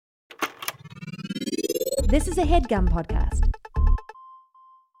This is a HeadGum podcast.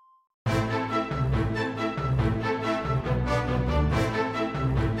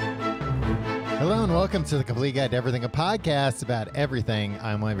 Hello and welcome to the Complete Guide to Everything, a podcast about everything.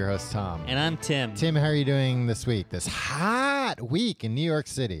 I'm one of your hosts, Tom. And I'm Tim. Tim, how are you doing this week? This hot week in New York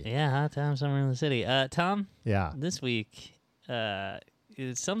City. Yeah, hot time somewhere in the city. Tom? Yeah. This week,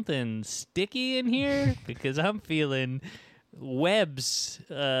 is something sticky in here? Because I'm feeling webs.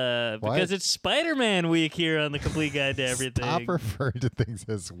 Because it's Spider-Man week here on the Complete Guide to Everything. Stop referring to things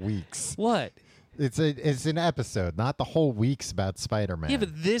as weeks. What? It's an episode, not the whole week's about Spider-Man. Yeah, but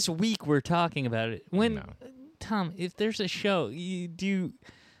this week we're talking about it. Tom, if there's a show, when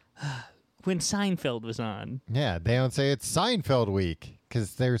Seinfeld was on. Yeah, they don't say it's Seinfeld week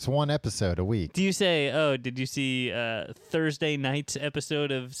because there's one episode a week. Do you say, did you see Thursday night's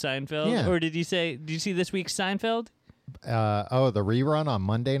episode of Seinfeld? Yeah. Or did you see this week's Seinfeld? The rerun on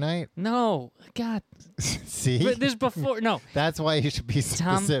Monday night? No. God. See? But this before. No. That's why you should be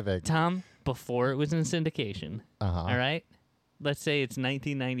specific. Tom, before it was in syndication. Uh-huh. All right? Let's say it's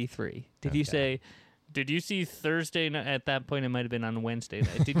 1993. Did you see Thursday night? At that point, it might have been on Wednesday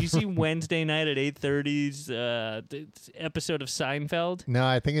night. Did you see Wednesday night at 8:30's episode of Seinfeld? No,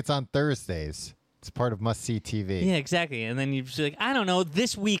 I think it's on Thursdays. It's part of must-see TV. Yeah, exactly. And then you're just like, I don't know,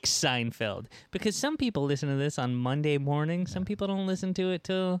 this week's Seinfeld. Because some people listen to this on Monday morning. Some people don't listen to it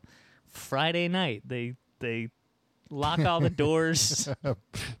till Friday night. They lock all the doors.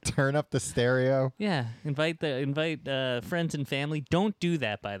 Turn up the stereo. Yeah, invite friends and family. Don't do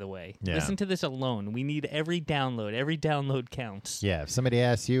that, by the way. Yeah. Listen to this alone. We need every download. Every download counts. Yeah, if somebody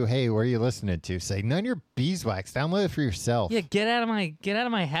asks you, hey, where are you listening to? Say, none of your beeswax. Download it for yourself. Yeah, get out of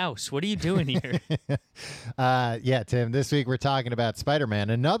my house. What are you doing here? Yeah, Tim, this week we're talking about Spider-Man,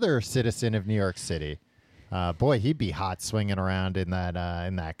 another citizen of New York City. Boy, he'd be hot swinging around in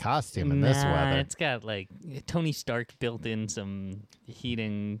that costume in this weather. It's got like Tony Stark built in some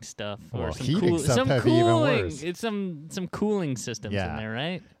heating stuff or some heating stuff some would be even cooling. worse. It's some cooling systems in there,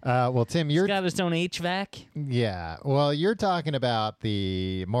 right? Well, Tim, It's got its own HVAC. Yeah. Well, you're talking about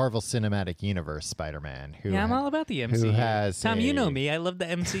the Marvel Cinematic Universe Spider-Man. I'm all about the MCU. Who has Tom, you know me. I love the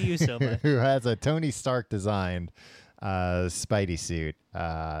MCU so much. Who has a Tony Stark designed Spidey suit,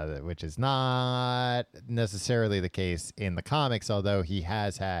 which is not necessarily the case in the comics, although he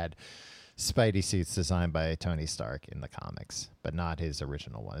has had Spidey suits designed by Tony Stark in the comics, but not his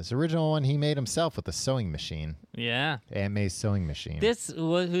original one. His original one he made himself with a sewing machine. Yeah. Aunt May's sewing machine.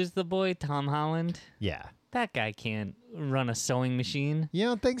 Who's the boy? Tom Holland? Yeah. That guy can't run a sewing machine. You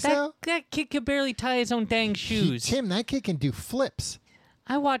don't think so? That kid could barely tie his own dang shoes. Tim, that kid can do flips.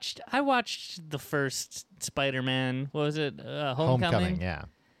 I watched the first Spider-Man. What was it? Homecoming. Yeah.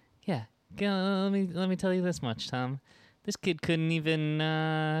 Yeah. Let me tell you this much, Tom. This kid couldn't even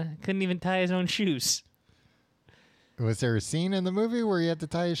tie his own shoes. Was there a scene in the movie where he had to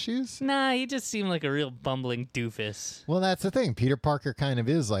tie his shoes? Nah, he just seemed like a real bumbling doofus. Well, that's the thing. Peter Parker kind of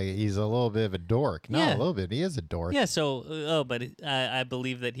is like, he's a little bit of a dork. No, Yeah. a little bit. He is a dork. Yeah, so, but I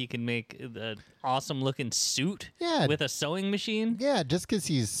believe that he can make an awesome-looking suit with a sewing machine. Yeah, just because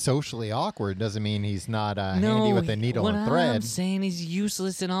he's socially awkward doesn't mean he's not handy with a needle and What I'm thread. saying, he's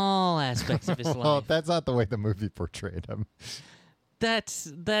useless in all aspects of his Well, life. that's not the way the movie portrayed him.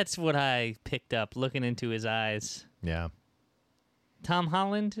 That's what I picked up looking into his eyes. Yeah. Tom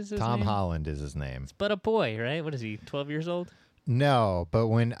Holland is his name? Tom Holland is his name. But a boy, right? What is he, 12 years old? No, but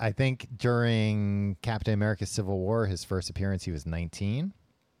when I think during Captain America Civil War, his first appearance, he was 19.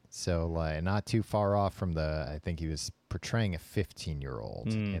 So, like, not too far off from I think he was portraying a 15-year-old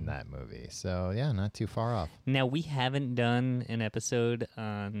in that movie. So, yeah, not too far off. Now, we haven't done an episode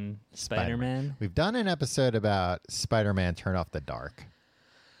on Spider-Man. We've done an episode about Spider-Man Turn Off the Dark.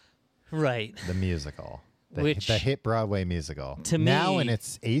 Right. The musical. The Which, hit Broadway musical. To me, now in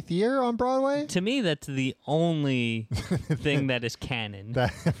its 8th year on Broadway? To me, that's the only thing that is canon.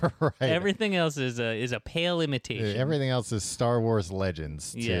 Right. Everything else is a pale imitation. Everything else is Star Wars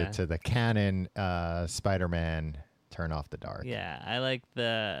Legends to the canon Spider-Man Turn Off the Dark. Yeah, I like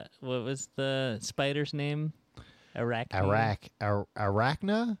what was the spider's name? Arachna?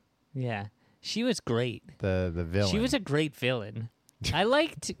 Yeah. She was great. The villain. She was a great villain.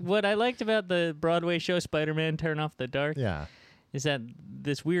 What I liked about the Broadway show Spider-Man Turn Off the Dark is that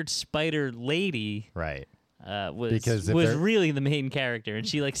this weird spider lady right. Was really the main character, and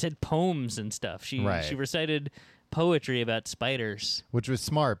she like said poems and stuff. She recited poetry about spiders. Which was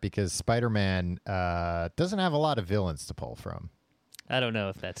smart because Spider-Man doesn't have a lot of villains to pull from. I don't know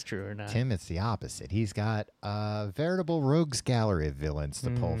if that's true or not. Tim, it's the opposite. He's got a veritable rogues gallery of villains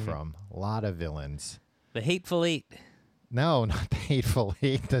to pull from. A lot of villains. The Hateful Eight. No, not the Hateful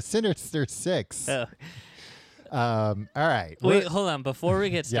Eight. The Sinister Six. Oh. All right. Wait, hold on. Before we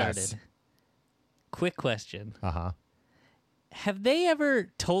get started, Yes. quick question. Uh-huh. Have they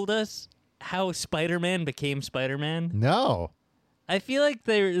ever told us how Spider-Man became Spider-Man? No. I feel like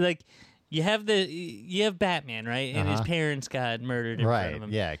they're like, you have Batman, right? And his Uh-huh. parents got murdered in front Right. of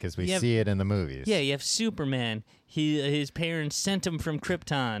him. Yeah, because we You have- see it in the movies. Yeah, you have Superman. His parents sent him from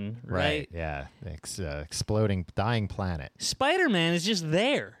Krypton, right? Yeah. Exploding, dying planet. Spider-Man is just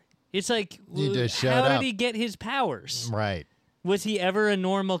there. It's like, He just showed how up. did he get his powers? Right. Was he ever a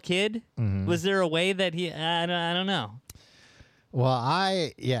normal kid? Mm-hmm. Was there a way that he? I don't know. Well,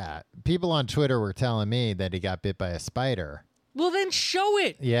 people on Twitter were telling me that he got bit by a spider. Well, then show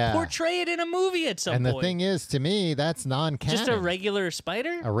it. Yeah. Portray it in a movie at some And point. the thing is, to me, that's non-canon. Just a regular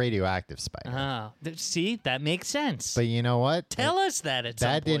spider? A radioactive spider. See, that makes sense. But you know what? Tell us that at some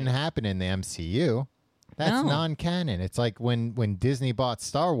That point. didn't happen in the MCU. That's No. non-canon. It's like when Disney bought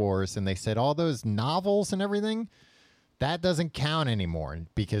Star Wars and they said all those novels and everything, that doesn't count anymore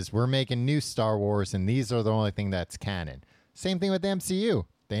because we're making new Star Wars and these are the only thing that's canon. Same thing with the MCU.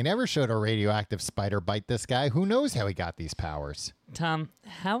 They never showed a radioactive spider bite this guy. Who knows how he got these powers? Tom,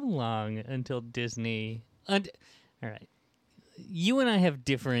 how long until Disney? All right, you and I have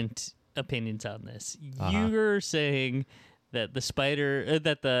different opinions on this. Uh-huh. You're saying that the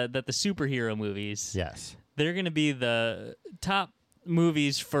the superhero movies, Yes. they're going to be the top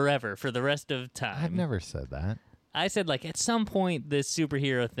movies forever for the rest of time. I've never said that. I said like at some point this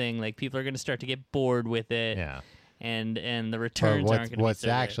superhero thing, like people are going to start to get bored with it. Yeah. And the But returns aren't going to be what's so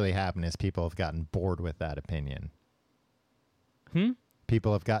great. actually happened is people have gotten bored with that opinion. Hmm?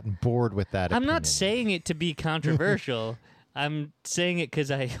 People have gotten bored with that I'm opinion. not saying it to be controversial. I'm saying it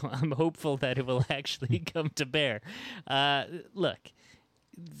because I'm hopeful that it will actually come to bear. Look,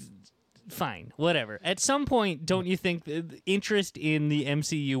 fine, whatever. At some point, don't you think the interest in the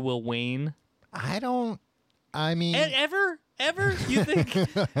MCU will wane? I mean, Ever? You think?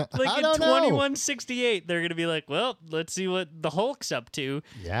 Like I in don't know. 2168, they're going to be like, well, let's see what the Hulk's up to.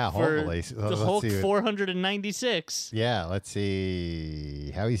 yeah, For hopefully. the Let's Hulk see 496. Yeah, let's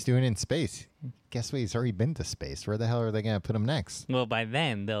see how he's doing in space. Guess what? He's already been to space. Where the hell are they going to put him next? Well, by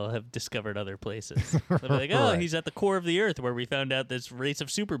then, they'll have discovered other places. They'll be like, oh, Right. he's at the core of the Earth where we found out this race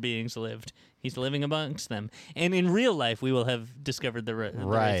of super beings lived. He's living amongst them. And in real life, we will have discovered the race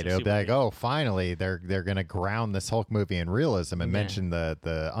Right. of It'll super be like, beings. oh, finally, they're going to ground this Hulk movie in realism and Yeah. mention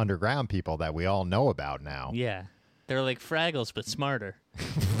the underground people that we all know about now. Yeah. They're like Fraggles, but smarter.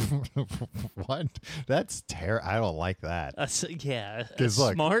 What? That's terrible. I don't like that. Yeah. A 'Cause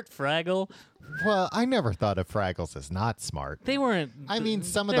look- smart Fraggle. Well, I never thought of Fraggles as not smart. They weren't. I mean,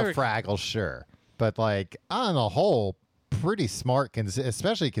 some of they the were- Fraggles, sure. But, like, on the whole, pretty smart,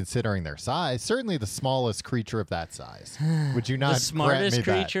 especially considering their size. Certainly the smallest creature of that size. Would you not the grant smartest me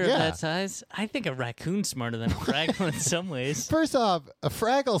that? creature of Yeah. that size? I think a raccoon's smarter than a Fraggle in some ways. First off, a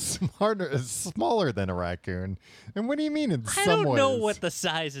Fraggle's smaller than a raccoon. And what do you mean in I some don't know ways? what the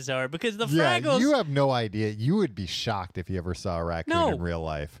sizes are because the Yeah, Fraggles. you have no idea. You would be shocked if you ever saw a raccoon No. in real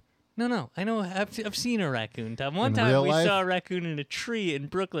life. No. I know. I've seen a raccoon, Tom. One In time real we life? saw a raccoon in a tree in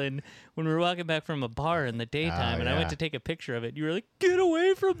Brooklyn when we were walking back from a bar in the daytime, and I went yeah. to take a picture of it. You were like, "Get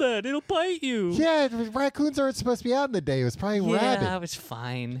away from that! It'll bite you." Yeah, raccoons aren't supposed to be out in the day. It was probably Yeah, rabid. I was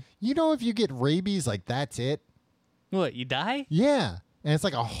fine. You know, if you get rabies, like, that's it. What? You die? Yeah. And it's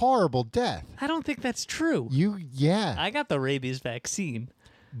like a horrible death. I don't think that's true. Yeah. I got the rabies vaccine.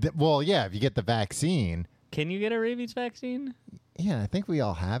 Well, yeah, if you get the vaccine. Can you get a rabies vaccine? Yeah, I think we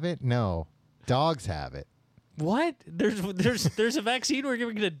all have it. No, dogs have it. What? There's a vaccine we're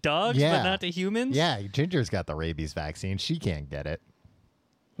giving to dogs, Yeah. but not to humans? Yeah, Ginger's got the rabies vaccine. She can't get it.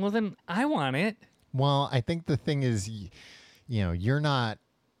 Well, then I want it. Well, I think the thing is, you're not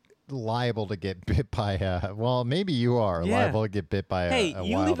liable to get bit by a. Well, maybe you are Yeah. liable to get bit by Hey, a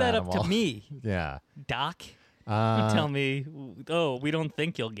you wild leave that animal. up to me, Yeah. Doc. Don't tell me, oh, we don't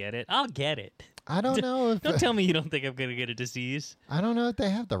think you'll get it. I'll get it. I don't know if Don't tell me you don't think I'm going to get a disease. I don't know if they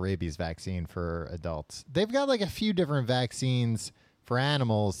have the rabies vaccine for adults. They've got like a few different vaccines for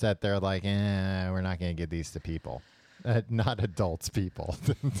animals that they're like, we're not going to give these to people. Not adults, people.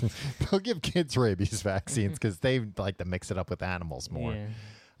 They'll give kids rabies vaccines because they like to mix it up with animals more.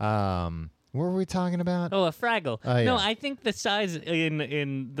 Yeah. What were we talking about? Oh, a Fraggle. Oh, No, yeah. I think the size in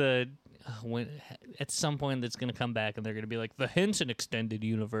the when at some point that's going to come back and they're going to be like the Henson extended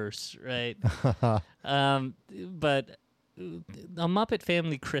universe, right? But a Muppet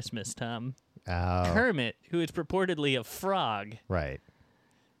Family Christmas, Tom. Oh, Kermit, who is purportedly a frog. right.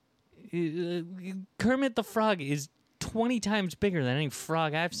 Kermit the Frog is 20 times bigger than any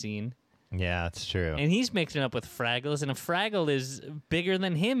frog I've seen. Yeah, it's true. And he's mixing up with Fraggles, and a Fraggle is bigger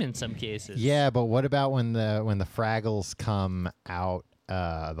than him in some cases. Yeah, but what about when the Fraggles come out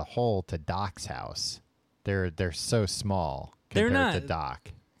the hole to Doc's house? They're so small They're compared to not-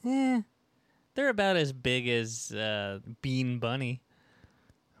 Doc. They're about as big as Bean Bunny.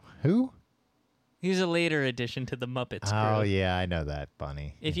 Who? He's a later addition to the Muppets crew. Oh yeah, I know that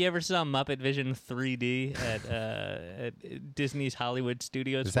bunny. If you ever saw Muppet Vision 3D at Disney's Hollywood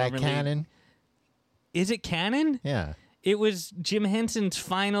Studios, Is that formerly- canon? Is it canon? Yeah. It was Jim Henson's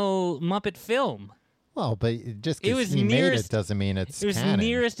final Muppet film. Well, but just It because was he made it nearest- doesn't mean it's It was canon.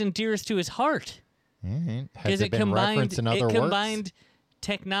 nearest and dearest to his heart All right. Has because it been combined referenced in other it works? combined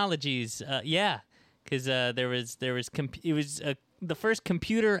technologies. Yeah, because there was it was the first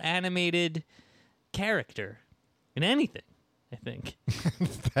computer animated character in anything. I think.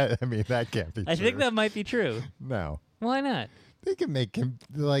 I mean, that can't be I true. think that might be true. No. Why not? They can make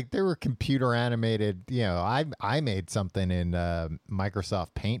they were computer animated. You know, I made something in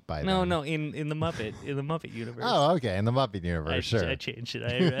Microsoft Paint by then. No, in the Muppet universe. Oh, okay, in the Muppet universe, I sure. changed it.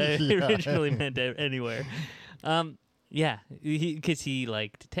 I Yeah. originally meant anywhere. Yeah, because he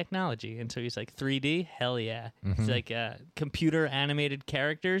liked technology, and so he's like 3D. Hell yeah! He's like computer animated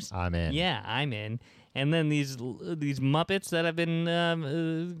characters. I'm in. Yeah, I'm in. And then these Muppets that I've been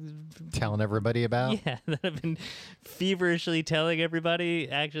Telling everybody about. yeah that I've been feverishly telling everybody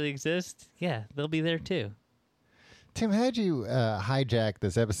actually exist. Yeah, they'll be there too. Tim, how'd you hijack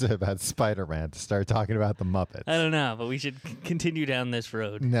this episode about Spider-Man to start talking about the Muppets? I don't know, but we should continue down this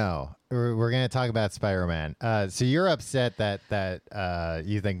road. No, we're going to talk about Spider-Man. So you're upset that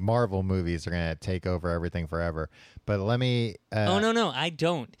you think Marvel movies are going to take over everything forever. But let me... Oh no, I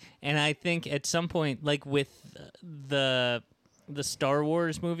don't. And I think at some point, like with the Star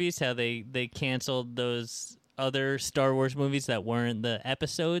Wars movies, how they canceled those other Star Wars movies that weren't the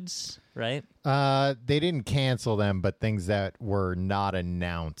episodes, right? They didn't cancel them, but things that were not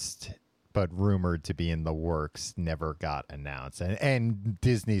announced but rumored to be in the works never got announced. And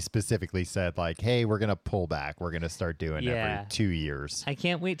Disney specifically said, like, hey, we're going to pull back. We're going to start doing Yeah. every 2 years. I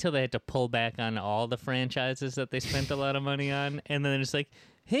can't wait till they had to pull back on all the franchises that they spent a lot of money on, and then it's like,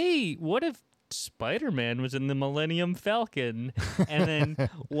 hey, what if Spider-Man was in the Millennium Falcon? And then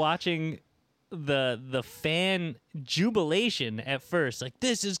watching the fan jubilation at first, like,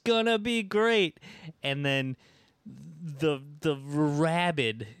 this is gonna be great, and then the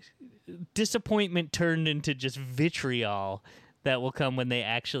rabid disappointment turned into just vitriol that will come when they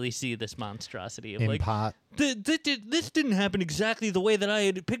actually see this monstrosity of like, this didn't happen exactly the way that I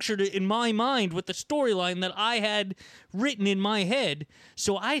had pictured it in my mind with the storyline that I had written in my head.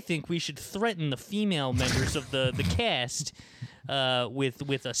 So I think we should threaten the female members of the cast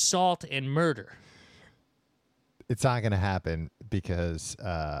with assault and murder. It's not going to happen because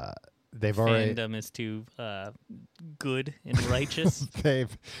they've already... Fandom is too good and righteous.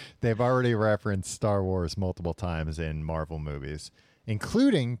 They've already referenced Star Wars multiple times in Marvel movies,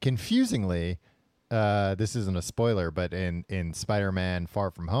 including, confusingly, this isn't a spoiler, but in Spider-Man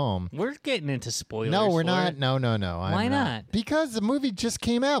Far From Home. We're getting into spoilers. No, we're for not. it. No. Why not? Because the movie just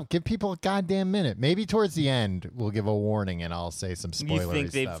came out. Give people a goddamn minute. Maybe towards the end we'll give a warning and I'll say some spoilery You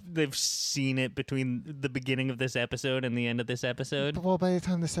think stuff. they've seen it between the beginning of this episode and the end of this episode? Well, by the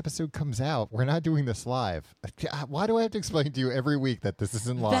time this episode comes out, we're not doing this live. Why do I have to explain to you every week that this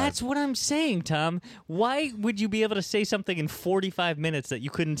isn't live? That's what I'm saying, Tom. Why would you be able to say something in 45 minutes that you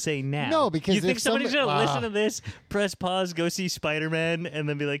couldn't say now? No, because you think if somebody's somebody- going to listen to this, press pause, go see Spider-Man, and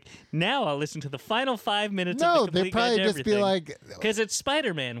then be like, now I'll listen to the final 5 minutes No, of the they complete guide probably to just be everything. like, Because it's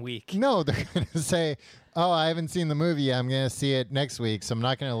Spider-Man week. no, they're going to say, oh, I haven't seen the movie yet. I'm going to see it next week, so I'm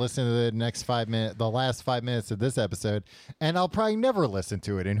not going to listen to the last 5 minutes of this episode, and I'll probably never listen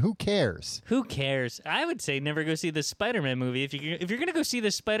to it, and who cares? Who cares? I would say never go see the Spider-Man movie. If you're going to go see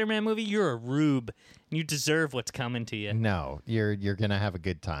the Spider-Man movie, you're a rube. You deserve what's coming to you. No, you're going to have a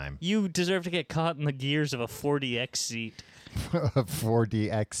good time. You deserve to get caught in the gears of a 4DX seat. A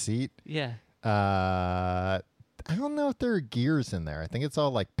 4DX seat. Yeah. I don't know if there are gears in there. I think it's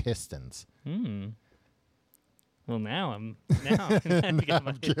all like pistons. Well, now I'm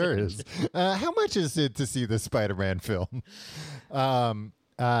I'm curious. How much is it to see the Spider-Man film? No,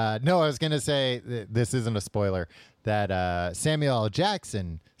 I was going to say, this isn't a spoiler, that Samuel L.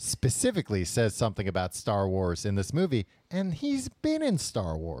 Jackson specifically says something about Star Wars in this movie, and he's been in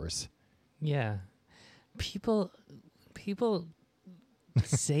Star Wars. Yeah. People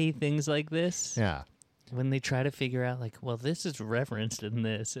say things like this Yeah. when they try to figure out, like, well, this is referenced in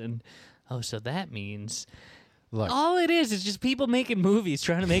this, and oh, so that means Look, All it is just people making movies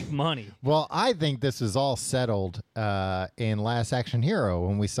trying to make money. well, I think this was all settled in Last Action Hero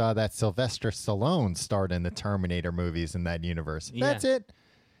when we saw that Sylvester Stallone starred in the Terminator movies in that universe. Yeah. That's it.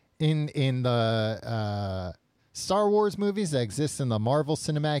 In the Star Wars movies that exist in the Marvel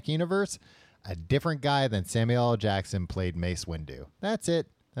Cinematic Universe, a different guy than Samuel L. Jackson played Mace Windu. That's it.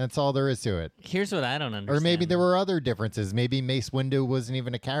 That's all there is to it. Here's what I don't understand. Or maybe there were other differences. Maybe Mace Windu wasn't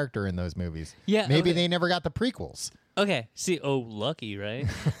even a character in those movies. Yeah, Maybe okay. they never got the prequels. Okay. See, lucky, right?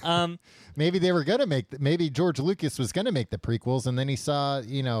 Maybe they were gonna maybe George Lucas was gonna make the prequels, and then he saw,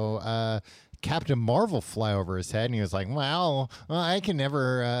 Captain Marvel fly over his head, and he was like, "Well, I can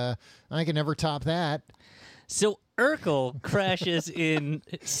never top that." So Urkel crashes in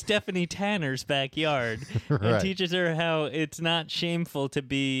Stephanie Tanner's backyard and Right. teaches her how it's not shameful to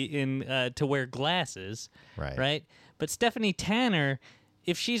be to wear glasses, Right. right? But Stephanie Tanner,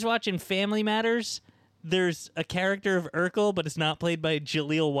 if she's watching Family Matters, there's a character of Urkel, but it's not played by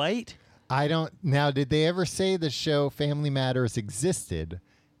Jaleel White. I don't. Now, did they ever say the show Family Matters existed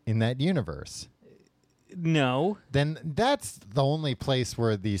in that universe? No. Then that's the only place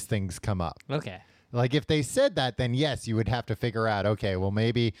where these things come up. Okay. Like if they said that, then yes, you would have to figure out, okay, well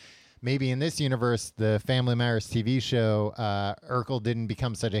maybe in this universe, the Family Matters TV show, Urkel didn't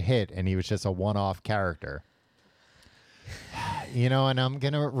become such a hit and he was just a one-off character. And I'm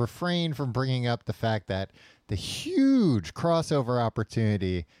going to refrain from bringing up the fact that the huge crossover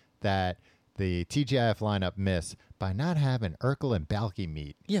opportunity that the TGIF lineup missed by not having Urkel and Balky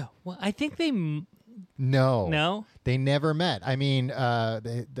meet. Yeah. Well, I think they. No. They never met. I mean,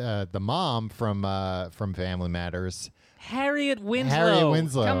 the mom from Family Matters, Harriet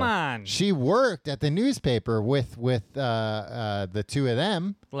Winslow. Come on. She worked at the nursepaper with the two of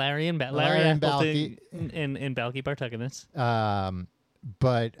them. Larry and Larry and Appleton and Balky Bartukinus.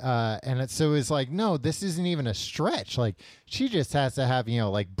 So it's like, no, this isn't even a stretch. Like she just has to have,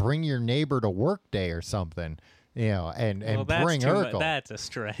 like bring your neighbor to work day or something, and bring Urkel. That's a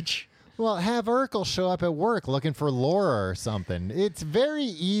stretch. Well, have Urkel show up at work looking for Laura or something. It's very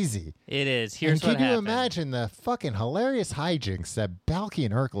easy. It is. Here's and what can you happened. imagine the fucking hilarious hijinks that Balky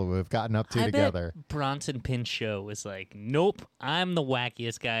and Urkel would have gotten up to together? Bet Bronson Pinchot was like, nope, I'm the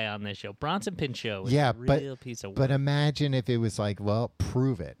wackiest guy on this show. Bronson Pinchot was Yeah, a real piece of work. But imagine if it was like, well,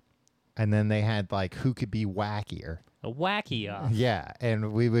 prove it. And then they had like, who could be wackier? A wacky off. Yeah,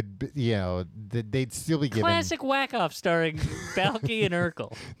 and we would, they'd still be given... Classic whack off starring Balky and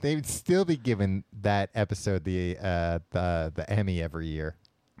Urkel. They'd still be given that episode the Emmy every year.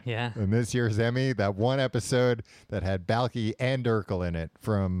 Yeah. And this year's Emmy, that one episode that had Balky and Urkel in it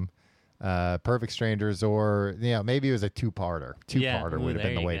from Perfect Strangers, or maybe it was a two-parter. Two-parter would have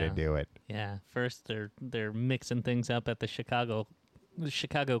been the way to do it. Yeah. First, they're mixing things up at the Chicago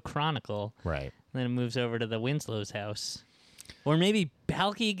Chronicle. Right. Then it moves over to the Winslow's house. Or maybe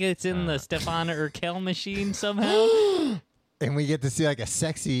Balky gets in the Stefan Urkel machine somehow. And we get to see like a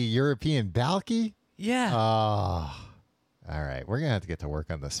sexy European Balky? Yeah. Oh. All right. We're going to have to get to work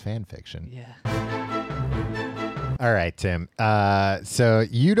on this fan fiction. Yeah. All right, Tim. So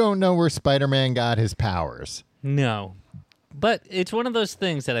you don't know where Spider-Man got his powers. No. But it's one of those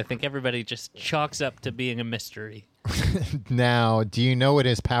things that I think everybody just chalks up to being a mystery. Now, do you know what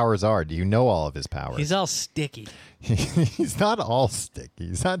his powers are? Do you know all of his powers? He's all sticky. He's not all sticky.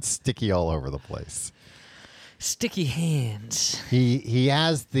 He's not sticky all over the place. Sticky hands. He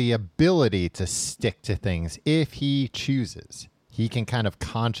has the ability to stick to things if he chooses. He can kind of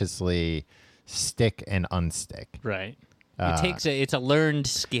consciously stick and unstick. Right. It's a learned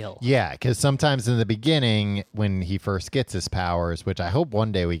skill. Yeah, because sometimes in the beginning, when he first gets his powers, which I hope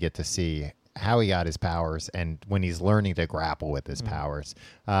one day we get to see how he got his powers, and when he's learning to grapple with his powers,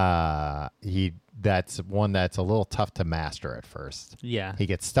 that's one that's a little tough to master at first. Yeah. He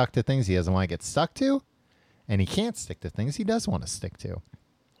gets stuck to things he doesn't want to get stuck to, and he can't stick to things he does want to stick to.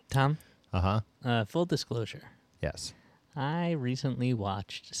 Tom? Uh-huh. Full disclosure. Yes. I recently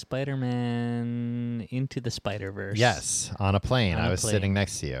watched Spider-Man Into the Spider-Verse. Yes, on a plane. On I a was plane. sitting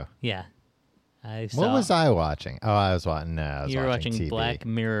next to you. Yeah. What was I watching? Oh, I was watching. You were watching TV. Black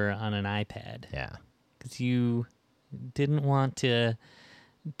Mirror on an iPad. Yeah. Because you didn't want to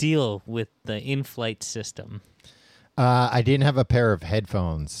deal with the in-flight system. I didn't have a pair of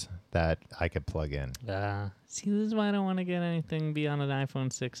headphones that I could plug in. See, this is why I don't want to get anything beyond an iPhone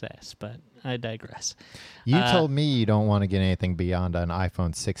 6S, but I digress. You told me you don't want to get anything beyond an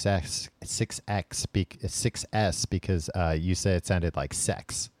iPhone 6S because you said it sounded like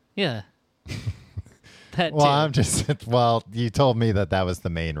sex. Yeah. That Well, too. you told me that was the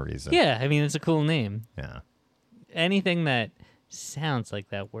main reason. Yeah, I mean, it's a cool name. Yeah. Anything that sounds like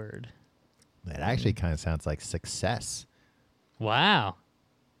that word. It actually kind of sounds like success. Wow.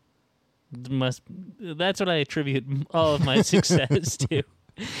 That's what I attribute all of my success to.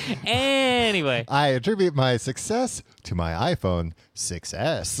 Anyway. I attribute my success to my iPhone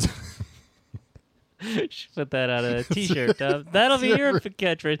 6S. Should put that on a t-shirt. That'll be your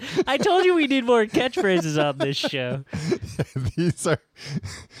catchphrase. I told you we need more catchphrases on this show. These are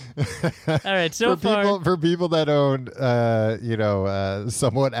all right. So for people that own,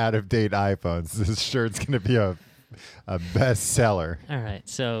 somewhat out of date iPhones, this shirt's going to be a bestseller. All right.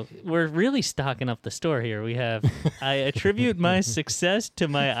 So we're really stocking up the store here. We have I attribute my success to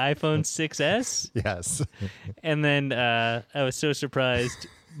my iPhone 6S. Yes. And then I was so surprised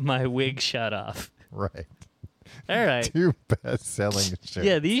my wig shot off. Right. All right. 2 best-selling shirts.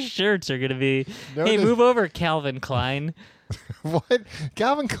 Yeah, these shirts are going to be, hey, Notice- move over, Calvin Klein. What?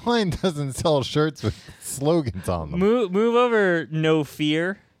 Calvin Klein doesn't sell shirts with slogans on them. Move over, No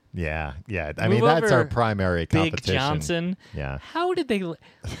Fear. Yeah. I Move mean, that's our over, primary Big competition. Johnson. Yeah. How do they let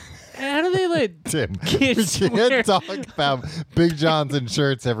Tim, kids we wear- can't talk about Big Johnson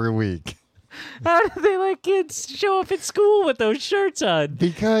shirts every week. How do they let kids show up at school with those shirts on?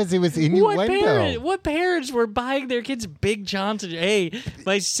 Because it was innuendo. What parents were buying their kids Big Johnson? Hey,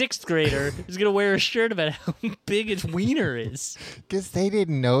 my 6th grader is going to wear a shirt about how big his wiener is. Because they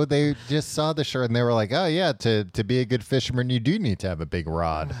didn't know. They just saw the shirt and they were like, oh, yeah, to be a good fisherman, you do need to have a big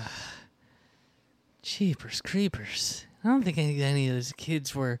rod. Jeepers creepers. I don't think any of those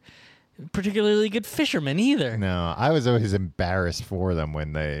kids were particularly good fishermen either. No, I was always embarrassed for them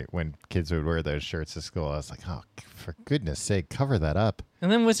when kids would wear those shirts to school. I was like, oh, for goodness sake, cover that up.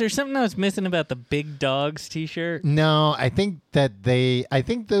 And then was there something I was missing about the Big Dogs t-shirt? No, I think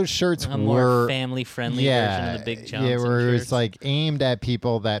those shirts A were more family-friendly version of the Big Johnson yeah, where it was shirts. like aimed at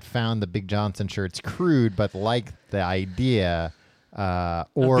people that found the Big Johnson shirts crude, but liked the idea, Of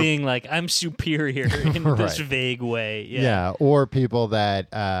or being like, I'm superior in this Right. vague way. yeah, or people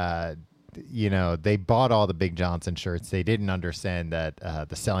that they bought all the Big Johnson shirts. They didn't understand that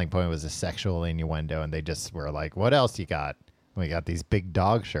the selling point was a sexual innuendo, and they just were like, "What else you got? We got these big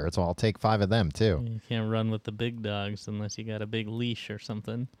dog shirts. Well, I'll take 5 of them too." You can't run with the big dogs unless you got a big leash or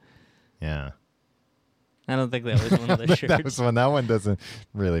something. Yeah, I don't think that was one of the shirts. that one doesn't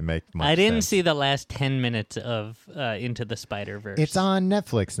really make much I didn't sense. see the last 10 minutes of Into the Spider-Verse. It's on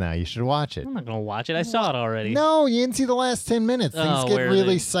Netflix now. You should watch it. I'm not going to watch it. I saw it already. No, you didn't see the last 10 minutes. Things Oh, get where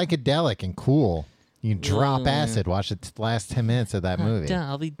really they- psychedelic and cool. You drop Mm. acid. Watch the last 10 minutes of that movie. Duh,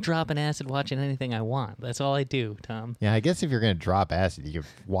 I'll be dropping acid watching anything I want. That's all I do, Tom. Yeah, I guess if you're going to drop acid, you could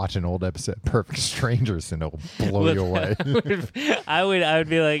watch an old episode of Perfect Strangers and it'll blow you away. I would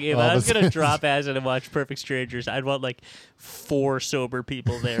be like, if All I of was a gonna sudden- drop acid and watch Perfect Strangers, I'd want like 4 sober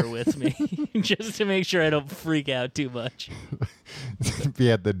people there with me, just to make sure I don't freak out too much. If you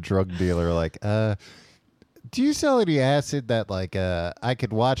had the drug dealer like, do you sell any acid that like I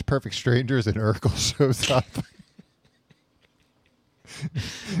could watch Perfect Strangers and Urkel shows up?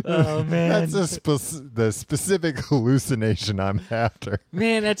 Oh man, That's the specific hallucination I'm after.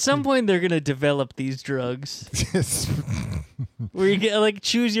 man! At some point, they're gonna develop these drugs Just- where you get like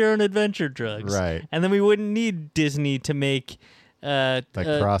choose your own adventure drugs, Right. And then we wouldn't need Disney to make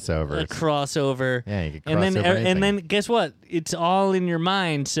crossovers. a crossover. Yeah, you could And then, cross over anything. and then, guess what? It's all in your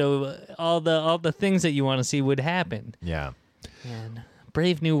mind. So all the things that you want to see would happen. Yeah. And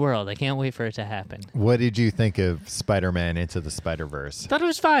Brave New World. I can't wait for it to happen. What did you think of Spider-Man Into the Spider-Verse? Thought it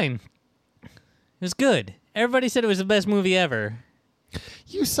was fine. It was good. Everybody said it was the best movie ever.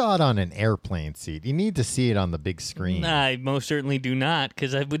 You saw it on an airplane seat. You need to see it on the big screen. I most certainly do not,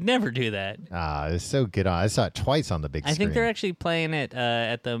 because I would never do that. It's so good on. I saw it twice on the big I screen. think they're actually playing it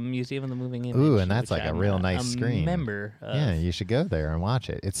at the Museum of the Moving Image. Ooh, and that's which like a I'm real nice screen. Member of. Yeah, you should go there and watch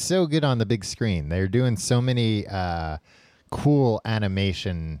it. It's so good on the big screen. They're doing so many cool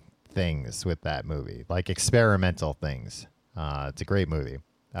animation things with that movie, like experimental things. It's a great movie.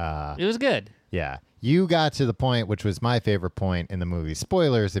 It was good. Yeah. You got to the point, which was my favorite point in the movie.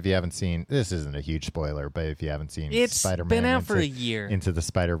 Spoilers, if you haven't seen, this isn't a huge spoiler, but if you haven't seen It's Spider-Man been out for a year. Into the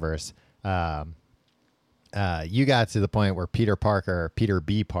Spider-Verse, you got to the point where Peter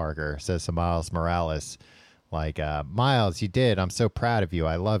B. Parker says to Miles Morales, like, Miles, you did. I'm so proud of you.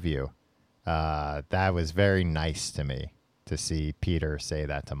 I love you. That was very nice to me to see Peter say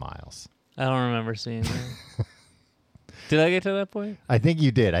that to Miles. I don't remember seeing that. Did I get to that point? I think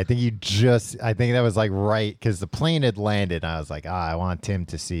you did. I think that was like right because the plane had landed. And I was like, I want Tim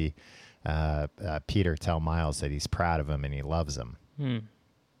to see Peter tell Miles that he's proud of him and he loves him.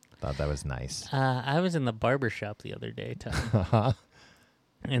 Thought that was nice. I was in the barber shop the other day, Tom.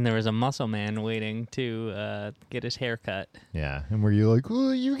 and there was a muscle man waiting to get his hair cut. Yeah. And were you like,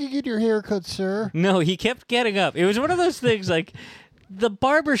 oh, you can get your hair cut, sir? No, he kept getting up. It was one of those things like the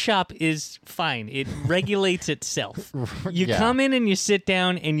barber shop is fine. It regulates itself. You Yeah. come in and you sit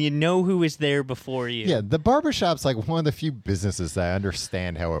down and you know who is there before you. Yeah, the barbershop's like one of the few businesses that I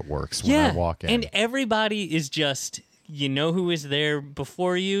understand how it works when I walk in. And everybody is just, you know who is there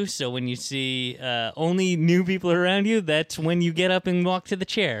before you. So when you see only new people around you, that's when you get up and walk to the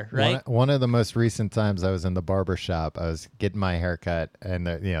chair, right? One of the most recent times I was in the barber shop, I was getting my hair cut, and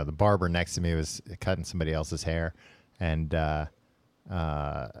the barber next to me was cutting somebody else's hair, and there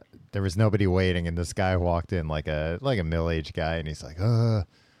was nobody waiting, and this guy walked in like a middle-aged guy, and he's like,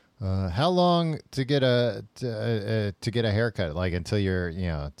 how long to get a haircut? Like until you're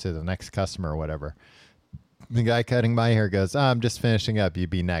to the next customer or whatever. The guy cutting my hair goes, I'm just finishing up. You'd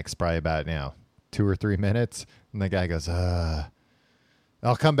be next, probably about 2 or 3 minutes. And the guy goes, I'll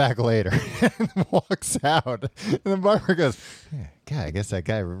come back later, and walks out. And the barber goes, God, I guess that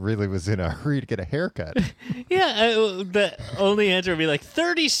guy really was in a hurry to get a haircut. Yeah, the only answer would be like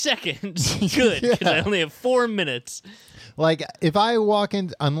 30 seconds. Good, because I only have 4 minutes. Like if I walk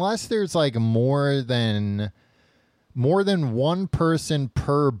in, unless there's like more than one person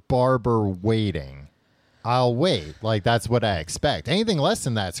per barber waiting, I'll wait. Like that's what I expect. Anything less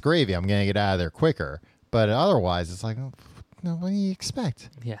than that's gravy. I'm gonna get out of there quicker. But otherwise, it's like, what do you expect?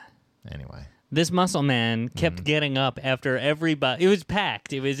 Yeah. Anyway. This muscle man kept getting up after everybody. It was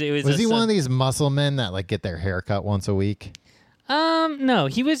packed. It was. Was he one of these muscle men that like get their hair cut once a week? No,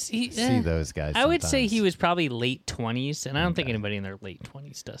 he was. See those guys. I would say sometimes. he was probably late 20s, and I don't think anybody in their late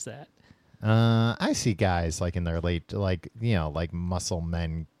 20s does that. I see guys like in their late, like muscle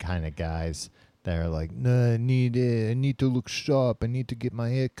men kind of guys. They're like, no, I need to look sharp. I need to get my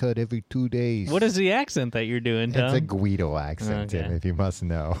hair cut every 2 days. What is the accent that you're doing, Tom? It's a Guido accent, Okay. Tim, if you must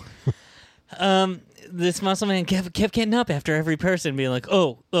know. This muscle man kept getting up after every person, being like,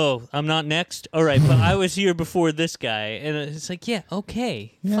 "Oh, I'm not next. All right, but I was here before this guy." And it's like, "Yeah,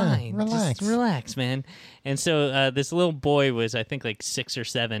 okay, Yeah, fine, relax. just relax, man." And so this little boy was, I think, like 6 or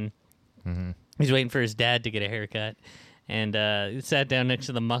 7. Mm-hmm. He's waiting for his dad to get a haircut, and he sat down next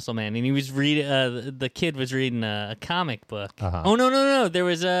to the muscle man, and he was reading. The kid was reading a comic book. Uh-huh. Oh no! There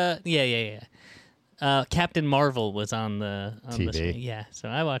was a Captain Marvel was on the TV. screen. Yeah, so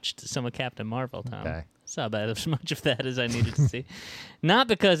I watched some of Captain Marvel, Tom. Okay. Saw about as much of that as I needed to see. Not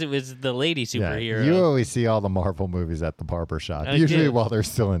because it was the lady Yeah, superhero. you always see all the Marvel movies at the barber shop, I usually do. while they're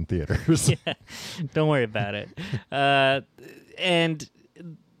still in theaters. Yeah, don't worry about it. And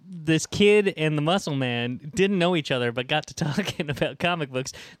this kid and the muscle man didn't know each other, but got to talking about comic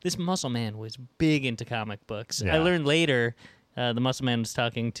books. This muscle man was big into comic books. Yeah. I learned later the muscle man was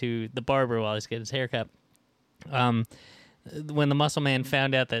talking to the barber while he's getting his haircut. When the muscle man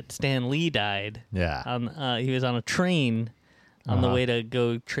found out that Stan Lee died, Yeah. he was on a train on the Uh-huh. way to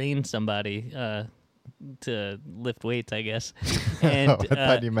go train somebody to lift weights, I guess. And I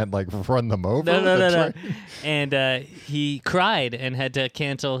thought you meant like run them over. no. with the train. And he cried and had to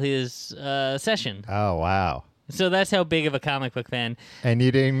cancel his session. Oh wow. So that's how big of a comic book fan. And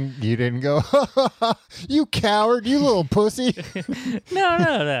you didn't go, you coward, you little pussy.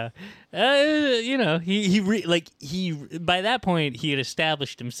 No. He by that point he had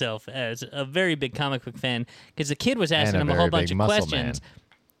established himself as a very big comic book fan because the kid was asking And a him a whole very bunch big of muscle questions.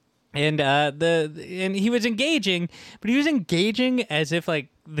 And and he was engaging, but he was engaging as if like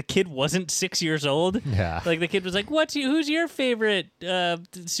the kid wasn't 6 years old. Yeah. Like the kid was like, who's your favorite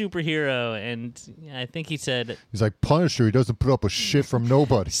superhero? And I think he said He's like, Punisher, he doesn't put up with shit from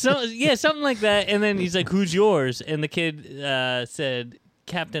nobody. something like that. And then he's like, who's yours? And the kid said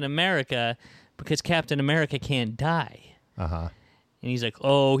Captain America because Captain America can't die. Uh-huh. And he's like,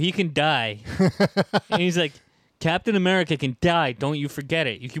 oh, he can die. And he's like, Captain America can die. Don't you forget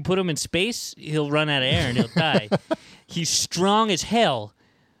it. You can put him in space, he'll run out of air and he'll die. He's strong as hell,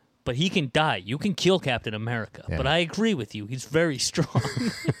 but he can die. You can kill Captain America, Yeah. but I agree with you. He's very strong.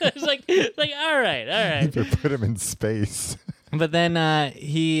 It's like, all right. If you put him in space. But then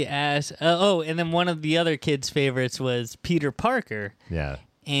he asked, and then one of the other kids' favorites was Peter Parker. Yeah.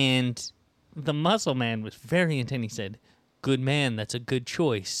 And the muscle man was very intent. He said, good man, that's a good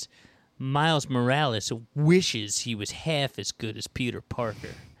choice. Miles Morales wishes he was half as good as Peter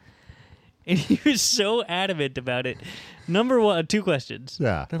Parker. And he was so adamant about it. Number one, 2 questions.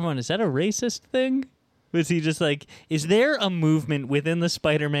 Yeah. Number one, is that a racist thing? Was he just like, is there a movement within the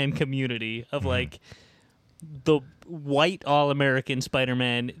Spider-Man community of like the white all-American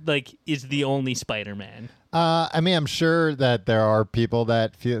Spider-Man like is the only Spider-Man? I mean, I'm sure that there are people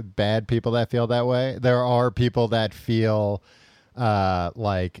that feel bad people that feel that way. There are people that feel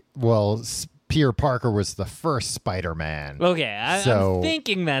Peter Parker was the first Spider-Man. Okay, I'm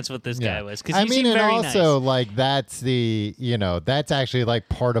thinking that's what this guy was. I mean, and very also nice. like that's actually like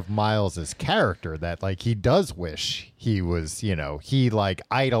part of Miles's character that like he does wish he was, he like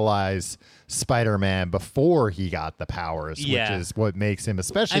idolized Spider-Man before he got the powers, which is what makes him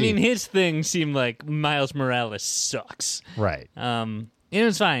especially. I mean, his thing seemed like Miles Morales sucks. Right. It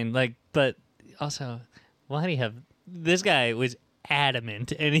was fine. Like, but also, why do you have this guy was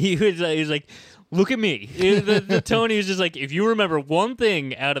adamant, and he was like, look at me. The Tony was just like, if you remember one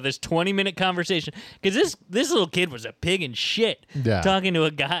thing out of this 20-minute conversation, because this little kid was a pig in shit, talking to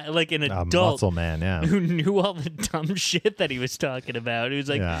a guy like an adult muscle man, who knew all the dumb shit that he was talking about. He was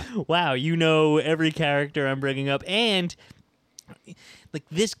like, wow, you know every character I'm bringing up, and like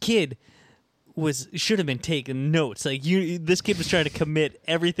this kid should have been taking notes. Like this kid was trying to commit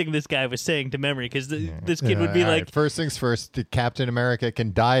everything this guy was saying to memory, because this kid would be like, first things first, Captain America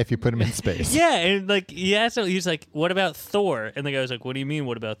can die if you put him in space. Yeah, and like so he's like, what about Thor? And the guy was like, what do you mean,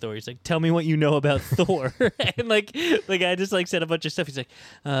 what about Thor? He's like, tell me what you know about Thor. And like the guy just like said a bunch of stuff. He's like,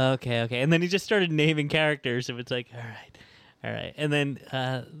 okay, and then he just started naming characters, and it's like, all right. And then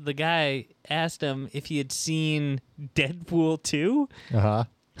the guy asked him if he had seen Deadpool 2.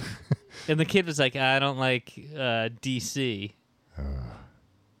 And the kid was like, I don't like DC.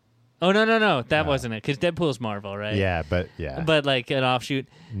 Oh, no. That wasn't it. Because Deadpool's Marvel, right? Yeah. But like an offshoot.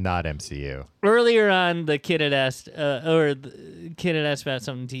 Not MCU. Earlier on, the kid had asked, about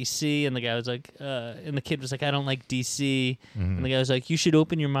something DC, and the guy was like, and the kid was like, I don't like DC. Mm-hmm. And the guy was like, you should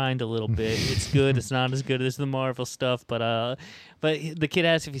open your mind a little bit. It's good. It's not as good as the Marvel stuff. But the kid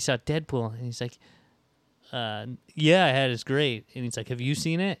asked if he saw Deadpool, and he's like, yeah, I had. It's great. And he's like, have you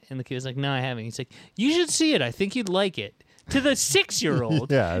seen it? And the kid was like, no, I haven't. He's like, you should see it. I think you'd like it. To the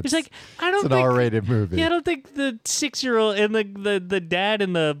 6-year-old. Yeah, he's like, I don't it's think an R-rated movie. Yeah, I don't think the 6-year-old and the dad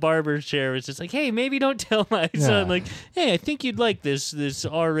in the barber chair was just like, hey, maybe don't tell my son, like, hey, I think you'd like this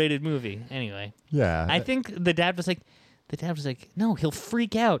R-rated movie. Anyway. Yeah. I think the dad was like, no, he'll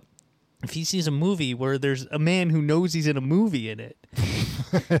freak out if he sees a movie where there's a man who knows he's in a movie in it.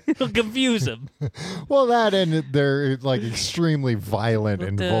 It'll confuse him. Well, that and they're like extremely violent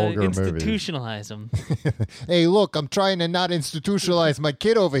and vulgar movies. Institutionalize them. Hey, look, I'm trying to not institutionalize my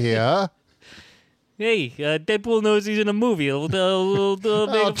kid over here. Huh? Hey, Deadpool knows he's in a movie. He'll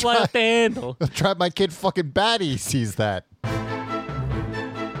make him fly off the handle. I'll try my kid fucking bad. He sees that.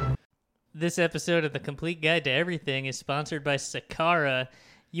 This episode of The Complete Guide to Everything is sponsored by Sakara.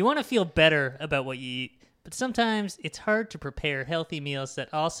 You want to feel better about what you eat, but sometimes it's hard to prepare healthy meals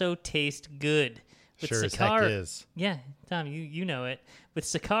that also taste good. With sure Sakara, as heck is. Yeah, Tom, you know it. With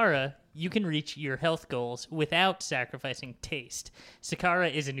Sakara, you can reach your health goals without sacrificing taste.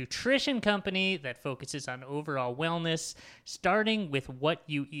 Sakara is a nutrition company that focuses on overall wellness, starting with what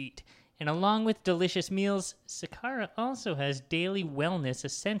you eat. And along with delicious meals, Sakara also has daily wellness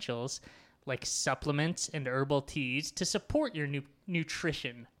essentials like supplements and herbal teas to support your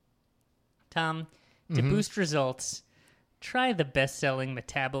nutrition. Tom, to boost results, try the best-selling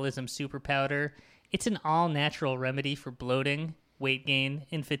Metabolism Super Powder. It's an all-natural remedy for bloating, weight gain,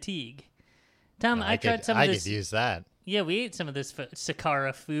 and fatigue. Tom, I tried some of this. I could use that. Yeah, we ate some of this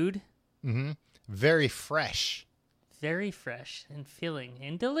Sakara food. Mm-hmm. Very fresh. Very fresh and filling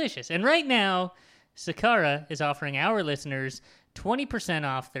and delicious. And right now, Sakara is offering our listeners 20%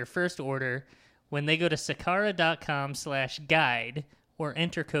 off their first order when they go to sakara.com/guide or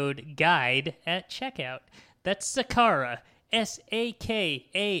enter code GUIDE at checkout. That's Sakara,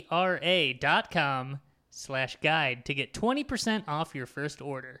 SAKARA.com/guide to get 20% off your first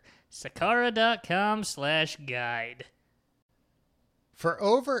order. Sakara.com/guide. For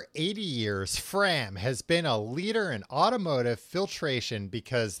over 80 years, Fram has been a leader in automotive filtration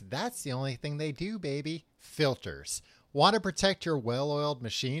because that's the only thing they do, baby. Filters. Want to protect your well-oiled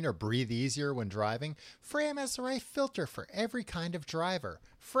machine or breathe easier when driving? Fram has the right filter for every kind of driver.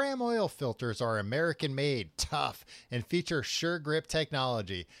 Fram oil filters are American-made, tough, and feature sure grip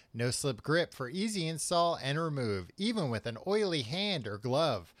technology. No-slip grip for easy install and remove, even with an oily hand or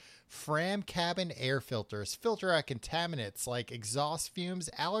glove. Fram cabin air filters filter out contaminants like exhaust fumes,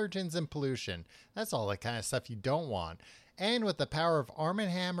 allergens, and pollution. That's all the kind of stuff you don't want. And with the power of Arm &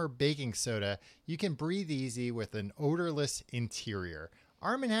 Hammer baking soda, you can breathe easy with an odorless interior.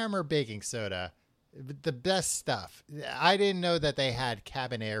 Arm & Hammer baking soda, the best stuff. I didn't know that they had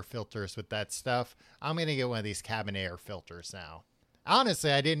cabin air filters with that stuff. I'm going to get one of these cabin air filters now.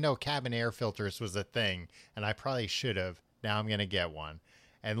 Honestly, I didn't know cabin air filters was a thing, and I probably should have. Now I'm going to get one.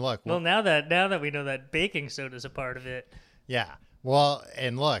 And look. Well, now that we know that baking soda is a part of it. Yeah. Well,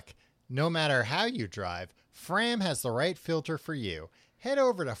 and look, no matter how you drive, Fram has the right filter for you. Head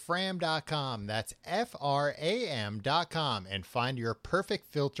over to fram.com, that's FRAM.com, and find your perfect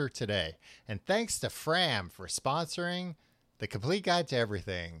filter today. And thanks to Fram for sponsoring The Complete Guide to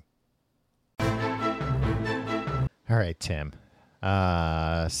Everything. All right, Tim.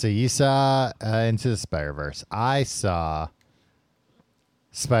 So you saw Into the Spider-Verse. I saw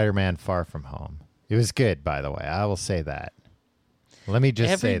Spider-Man Far From Home. It was good, by the way. I will say that. Let me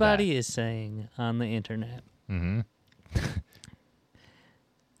just Everybody say that. is saying on the internet, Mm-hmm.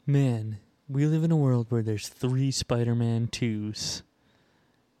 man, we live in a world where there's 3 Spider-Man 2s,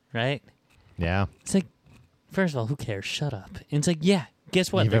 right? Yeah. It's like, first of all, who cares? Shut up. And it's like, yeah,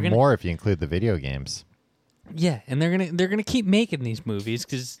 guess what? Even more if you include the video games. Yeah, and they're gonna keep making these movies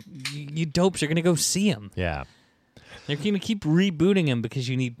because you dopes are gonna go see them. Yeah. They're gonna keep rebooting them because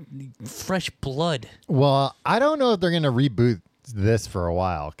you need fresh blood. Well, I don't know if they're going to reboot this for a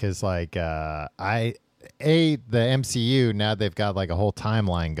while because, like, the MCU, now they've got, like, a whole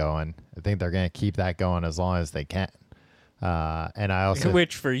timeline going. I think they're going to keep that going as long as they can. And I also...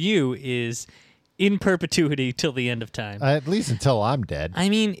 Which, for you, is in perpetuity till the end of time. At least until I'm dead. I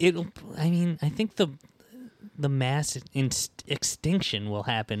think the mass extinction will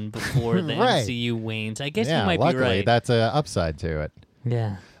happen before the Right. MCU wanes. I guess Yeah, you might luckily, be right. that's an upside to it.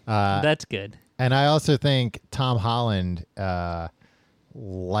 Yeah, that's good. And I also think Tom Holland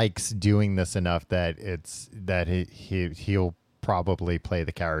likes doing this enough that he'll probably play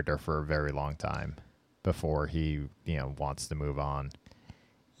the character for a very long time before he wants to move on.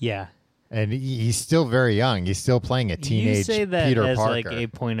 Yeah. And he's still very young. He's still playing a teenage You say that Peter as Parker. like a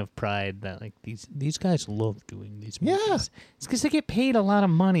point of pride that like these guys love doing these movies. Yeah. It's because they get paid a lot of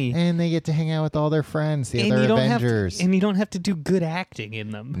money. And they get to hang out with all their friends, the And other you don't Avengers. and you don't have to do good acting in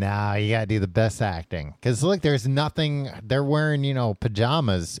them. Nah, you gotta do the best acting. Because look, there's nothing. They're wearing,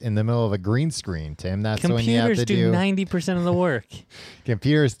 pajamas in the middle of a green screen, Tim. That's when you have Computers to do 90% of the work.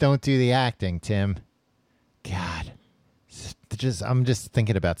 Computers don't do the acting, Tim. God, I'm just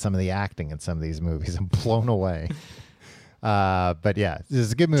thinking about some of the acting in some of these movies. I'm blown away. But yeah, this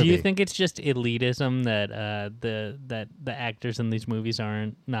is a good movie. Do you think it's just elitism that the actors in these movies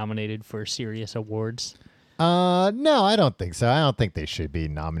aren't nominated for serious awards? No, I don't think so. I don't think they should be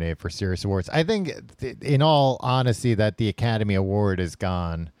nominated for serious awards. I think, in all honesty, that the Academy Award has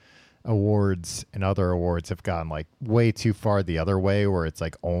gone. Awards and other awards have gone like way too far the other way, where it's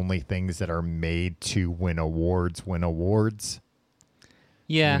like only things that are made to win awards win awards.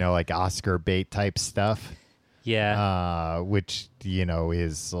 Yeah. Like Oscar bait type stuff. Yeah. Which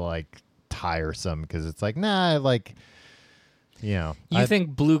is like tiresome because it's like, nah, like, You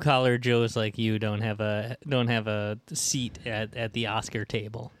think blue collar Joes like you don't have a seat at the Oscar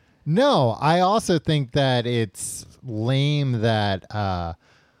table? No, I also think that it's lame that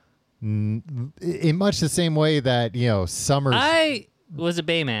in much the same way that Summers I was a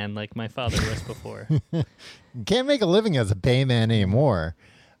Bayman like my father was before. can't make a living as a Bayman anymore.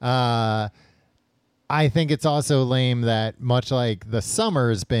 I think it's also lame that much like the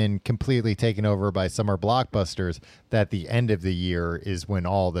summer's been completely taken over by summer blockbusters, that the end of the year is when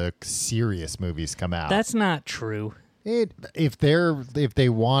all the serious movies come out. That's not true. If they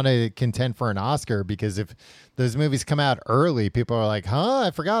want to contend for an Oscar, because if those movies come out early, people are like,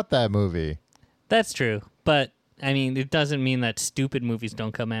 I forgot that movie. That's true, but I mean, it doesn't mean that stupid movies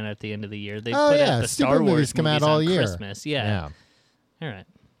don't come out at the end of the year. They Oh put yeah, out the stupid Star Wars movies come out all on year. Christmas. Yeah. All right.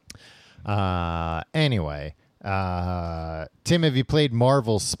 Anyway, Tim, have you played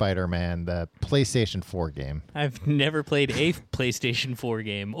Marvel's Spider-Man, the PlayStation 4 game? I've never played a PlayStation 4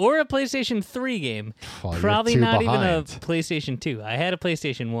 game or a PlayStation 3 game. Oh, you're Probably too not even a behind. PlayStation 2. I had a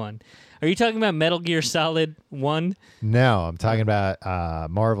PlayStation 1. Are you talking about Metal Gear Solid 1? No, I'm talking about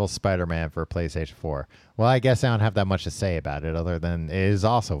Marvel's Spider-Man for PlayStation 4. Well, I guess I don't have that much to say about it other than it is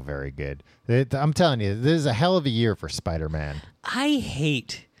also very good. I'm telling you, this is a hell of a year for Spider-Man. I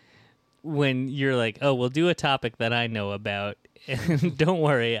hate when you're like, oh, we'll do a topic that I know about, and don't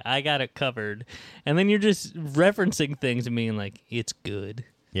worry, I got it covered. And then you're just referencing things and being like, it's good.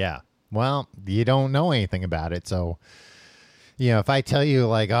 Yeah. Well, you don't know anything about it, so if I tell you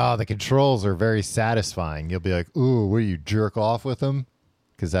like, oh, the controls are very satisfying, you'll be like, ooh, what do you jerk off with them?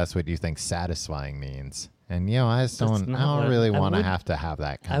 Because that's what you think satisfying means. And I just That's don't. not I don't what- really I want to would- have to have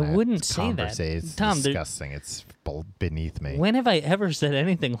that I kind of wouldn't say that. conversation. It's Tom, there- disgusting. It's beneath me. When have I ever said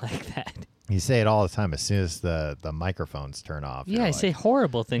anything like that? You say it all the time as soon as the microphones turn off. Yeah, You're I like, say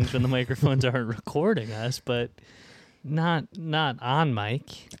horrible things when the microphones aren't recording us, but not on mic.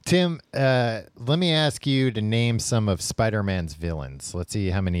 Tim, let me ask you to name some of Spider-Man's villains. Let's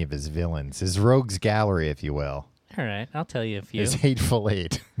see how many of his villains. His rogues gallery, if you will. All right, I'll tell you a few. His Hateful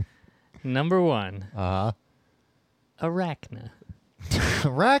Eight. Number 1, Arachna.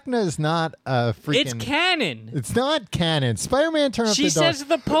 Arachna is not a freaking... It's canon. It's not canon. Spider-Man Turn Off She the Dark... says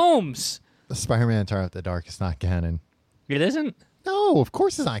the poems. Spider-Man Turn Off the Dark is not canon. It isn't? No, of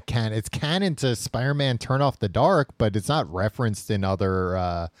course it's not canon. It's canon to Spider-Man Turn Off the Dark, but it's not referenced in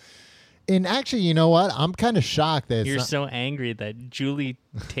other... And actually, you know what? I'm kind of shocked that it's You're not... so angry that Julie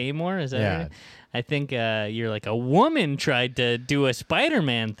Taymor, is that Yeah. her name? I think you're like, a woman tried to do a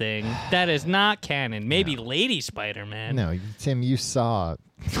Spider-Man thing. That is not canon. Maybe Lady Spider-Man. No, Tim, you saw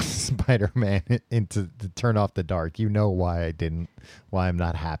Spider-Man into the Turn Off the Dark. You know why I'm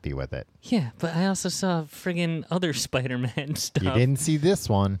not happy with it. Yeah, but I also saw friggin' other Spider-Man stuff. You didn't see this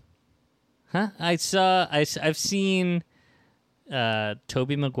one. Huh? I've seen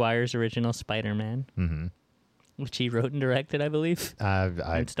Tobey Maguire's original Spider-Man, which he wrote and directed, I believe.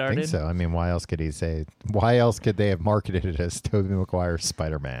 I started? think so. I mean, why else could he say? Why else could they have marketed it as Tobey Maguire's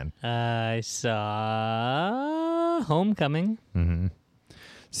Spider-Man? I saw Homecoming,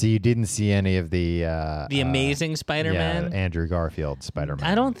 So you didn't see any of the Amazing Spider-Man. yeah, Andrew Garfield Spider-Man.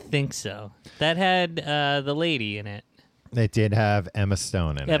 I don't think so. That had the lady in it. It did have Emma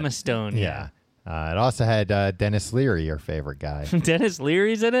Stone in it. Emma Stone, yeah. It also had Dennis Leary, your favorite guy. Dennis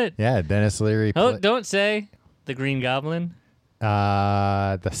Leary's in it? Yeah, Dennis Leary. Oh, don't say the Green Goblin.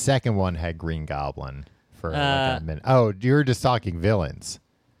 The second one had Green Goblin for like a minute. Oh, you're just talking villains.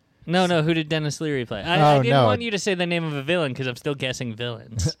 No, who did Dennis Leary play? I didn't no. want you to say the name of a villain because I'm still guessing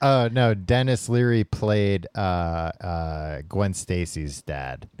villains. Oh, no, Dennis Leary played Gwen Stacy's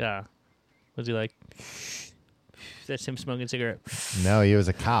dad. Yeah. Was he like, that's him smoking a cigarette? No, he was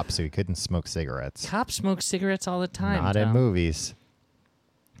a cop, so he couldn't smoke cigarettes. Cops smoke cigarettes all the time. Not in Tom. movies.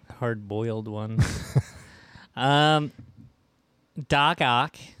 Hard-boiled one. Doc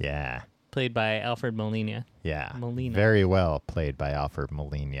Ock, Yeah. played by Alfred Molina. Yeah. Molina. Very well played by Alfred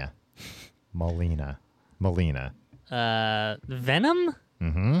Molina. Molina. Venom?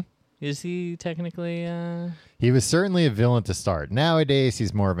 Mm-hmm. Is he technically... He was certainly a villain to start. Nowadays,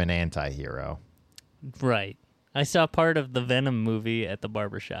 he's more of an anti-hero. Right. I saw part of the Venom movie at the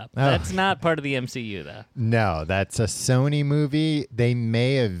barbershop. Oh. That's not part of the MCU, though. No, that's a Sony movie. They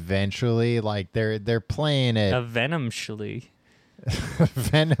may eventually, like, they're playing it Venomshly.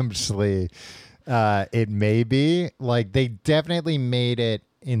 venomously. It may be. Like, they definitely made it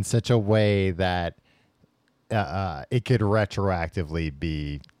in such a way that it could retroactively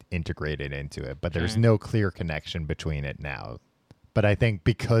be integrated into it, but there's no clear connection between it now. But I think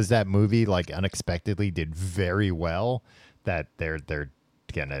because that movie like unexpectedly did very well, that they're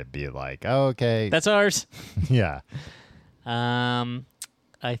gonna be like, oh, okay, That's ours. yeah.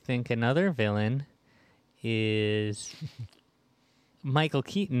 I think another villain is Michael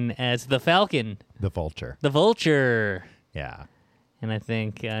Keaton as the Falcon, The Vulture. the Vulture. Yeah. And I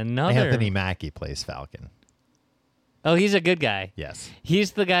think another... Anthony Mackie plays Falcon. Oh, he's a good guy. Yes.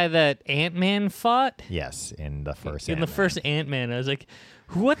 He's the guy that Ant-Man fought. Yes, in the first In the Ant-Man. first Ant-Man, I was like,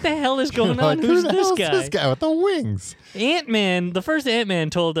 what the hell is going Like, on? who Who's the this hell's guy? this guy with the wings? Ant-Man, the first Ant-Man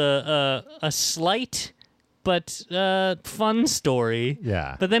told a slight but fun story.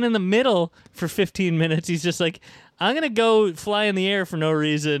 Yeah. But then in the middle, for 15 minutes, he's just like, I'm going to go fly in the air for no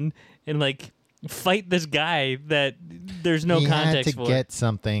reason and, like, fight this guy that there's no he context had to for. get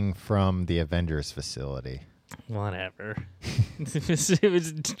something from the Avengers facility. Whatever. It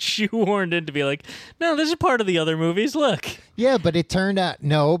was shoehorned in to be like, no, this is part of the other movies. Look. Yeah, but it turned out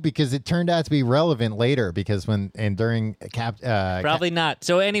because it turned out to be relevant later because during Probably not.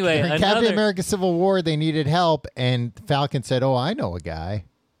 So anyway, during another... Captain America Civil War they needed help and Falcon said, "Oh, I know a guy,"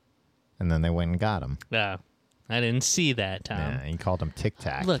 and then they went and got him. No, I didn't see that, Tom. Yeah, he called him Tic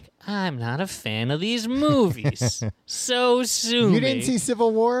Tac. Look, I'm not a fan of these movies. So sue you me. didn't see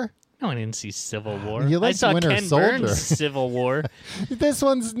Civil War? No, I didn't see Civil War. You I liked saw Winter Ken Soldier. Burns' Civil War. This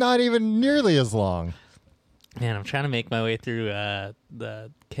one's not even nearly as long. Man, I'm trying to make my way through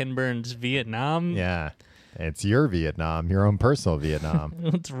the Ken Burns Vietnam. Yeah, it's your Vietnam, your own personal Vietnam.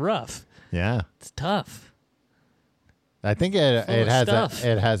 It's rough. Yeah, It's tough. I think Full of it stuff.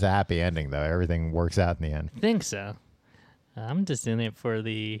 has a happy ending though. Everything works out in the end. I think so. I'm just in it for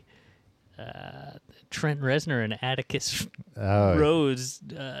the Trent Reznor and Atticus Oh, Rose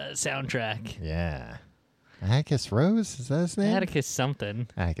soundtrack. yeah. Atticus Rose, is that his name? Atticus something.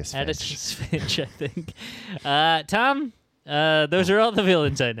 Atticus Finch. Atticus Finch, I think. Tom, those are all the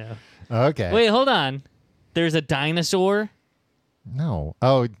villains I know. Okay. Wait, hold on. There's a dinosaur. No.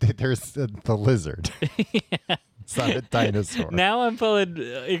 Oh, there's the lizard. It's not a dinosaur. Now I'm pulling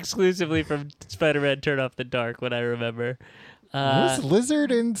exclusively from Spider-Man Turn Off the Dark, what I remember. Was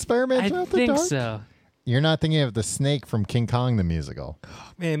lizard in Spider-Man I Turn Off the think Dark? so. You're not thinking of the snake from King Kong the musical.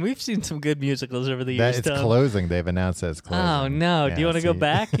 Man, we've seen some good musicals over the That years. it's Tom. closing. They've announced that it's closing. Oh no! Yeah, Do you want to go see.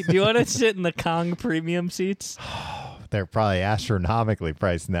 back? Do you want to sit in the Kong premium seats? They're probably astronomically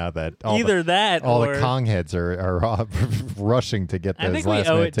priced now that Either that all or the Kong heads are all rushing to get those I think we last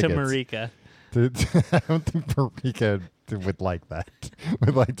owe minute it to tickets. Marika. I don't think Marika would like that.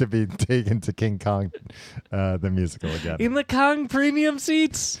 Would like to be taken to King Kong, the musical again. In the Kong premium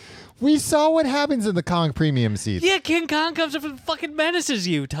seats? We saw what happens in the Kong premium seats. Yeah, King Kong comes up and fucking menaces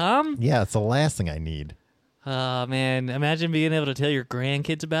you, Tom. Yeah, it's the last thing I need. Oh, man. Imagine being able to tell your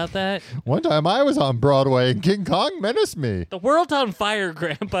grandkids about that. One time I was on Broadway and King Kong menaced me. The world's on fire,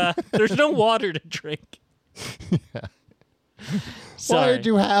 Grandpa. There's no water to drink. Why Sorry. did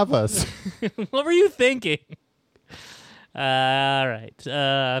you have us? What were you thinking? All right.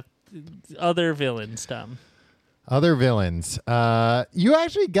 Other villains, Tom. Other villains. You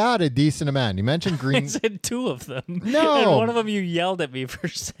actually got a decent amount. You mentioned I Green. said two of them. No. And one of them you yelled at me for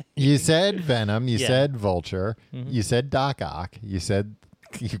saying. You said Venom. You Yeah. said Vulture. You said Doc Ock. You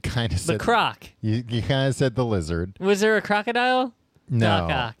kind of The said Croc. You kind of said the Lizard. Was there a crocodile? No.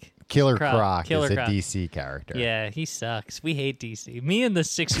 Doc Ock. Killer Croc. Croc Killer is a Croc. DC character. Yeah, he sucks. We hate DC. Me and the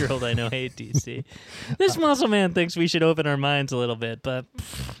 6-year-old I know hate DC. This muscle man thinks we should open our minds a little bit, but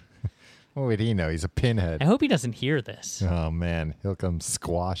What would he know? He's a pinhead. I hope he doesn't hear this. Oh man, he'll come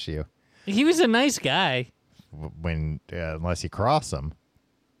squash you He was a nice guy. when unless you cross him.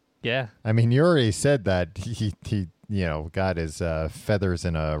 Yeah. I mean, you already said that he got his feathers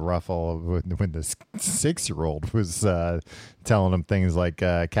in a ruffle when the 6-year-old was telling him things like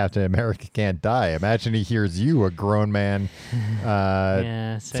Captain America can't die. Imagine he hears you, a grown man,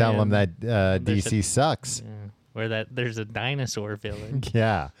 Yeah. tell him saying, that there's DC sucks. yeah, where there's a dinosaur villain.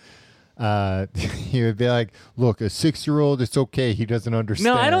 Yeah. He would be like, look, a 6-year-old, it's okay. He doesn't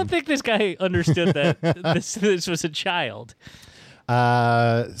understand. No, I don't think this guy understood that this was a child.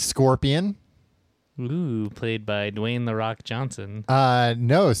 Scorpion. Ooh, played by Dwayne The Rock Johnson.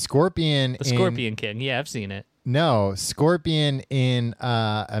 No, Scorpion. The Scorpion King. Yeah, I've seen it. No, Scorpion in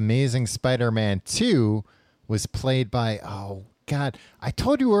Amazing Spider-Man 2 was played by, oh, God. I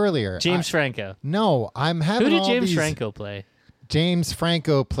told you earlier. James Franco. No, I'm having Who did all James these- Franco play? James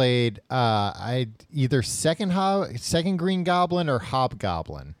Franco played either second Green Goblin or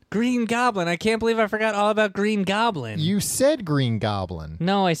Hobgoblin. Green Goblin. I can't believe I forgot all about Green Goblin. You said Green Goblin.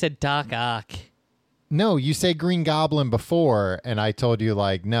 No, I said Doc Ock. No, you said Green Goblin before, and I told you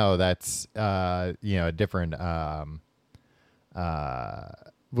like, no, that's a different.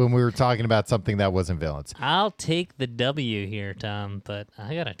 When we were talking about something that wasn't villains. I'll take the W here, Tom, but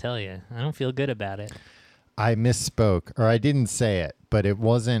I gotta tell you, I don't feel good about it. I misspoke, or I didn't say it, but it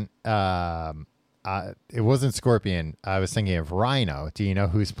wasn't. It wasn't Scorpion. I was thinking of Rhino. Do you know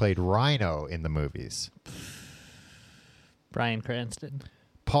who's played Rhino in the movies? Bryan Cranston.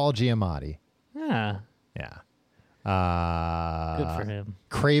 Paul Giamatti. Ah, Yeah. good for him.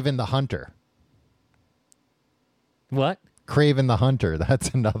 Craven the Hunter. What? Craven the Hunter. That's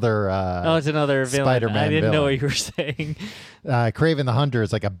another. Oh, it's another villain. Spider-Man I didn't know villain. what you were saying. Craven the Hunter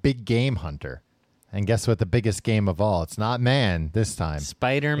is like a big game hunter. And guess what? The biggest game of all. It's not man this time.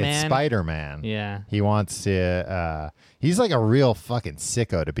 Spider-Man. It's Spider-Man. Yeah. He wants to. He's like a real fucking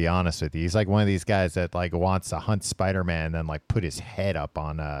sicko, to be honest with you. He's like one of these guys that like wants to hunt Spider-Man and then like put his head up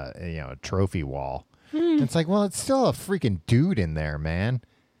on a trophy wall. It's like, well, it's still a freaking dude in there, man.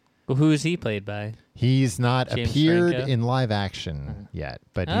 Well, who is he played by? He's not James appeared Franco? in live action yet,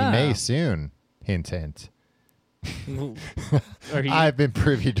 but he Oh. may soon. Hint, hint. Are you, I've been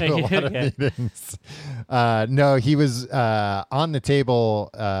privy to a lot of Okay. meetings. No, he was on the table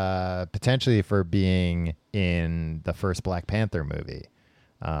potentially for being in the first Black Panther movie,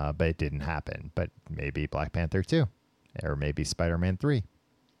 but it didn't happen. But maybe Black Panther 2 or maybe Spider-Man 3.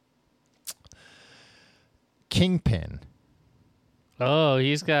 Kingpin. Oh,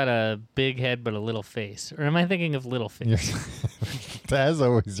 he's got a big head but a little face. Or am I thinking of Little Face? As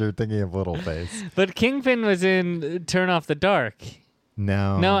always, you're thinking of Little Face. But Kingpin was in Turn Off the Dark.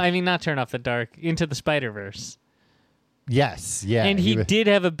 No. No, I mean not Turn Off the Dark. Into the Spider-Verse. Yes, yeah. And he was- did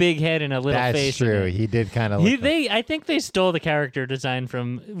have a big head and a little That's face. in true. it. He did kind of. I think they stole the character design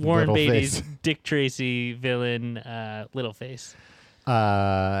from Warren Little Beatty's Face. Dick Tracy villain, Little Face.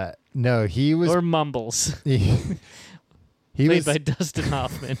 No, he was. Or Mumbles, He played was. by Dustin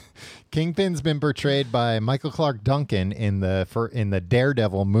Hoffman. Kingpin's been portrayed by Michael Clark Duncan in the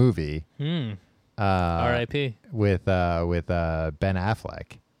Daredevil movie. R.I.P. With Ben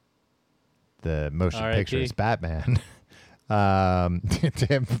Affleck, the motion R.I.P.. pictures Batman. Ben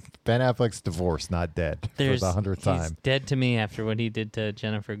Affleck's divorced, not dead, There's for the 100th he's time. dead to me after what he did to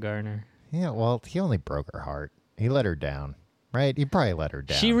Jennifer Garner. Yeah, well, he only broke her heart. He let her down, right? He probably let her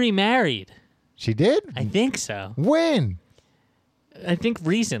down. She remarried. She did? I think so. When? I think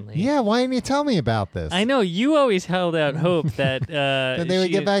recently. Yeah, why didn't you tell me about this? I know you always held out hope that that they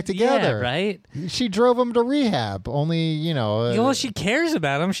would get back together. Yeah, right? She drove him to rehab. Only, you know. Well, she cares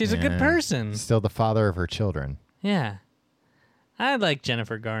about him. She's a good person. Still the father of her children. Yeah. I like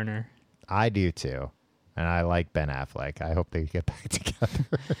Jennifer Garner. I do too. And I like Ben Affleck. I hope they get back together.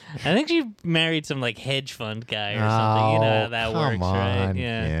 I think she married some like hedge fund guy or something. You know how that come works, on. right?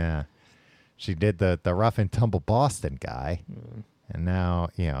 Yeah. She did the rough and tumble Boston guy. And now,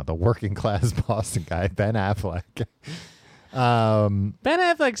 you know, the working class Boston guy, Ben Affleck. Ben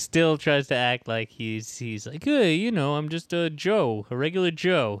Affleck still tries to act like he's like, hey, you know, I'm just a Joe, a regular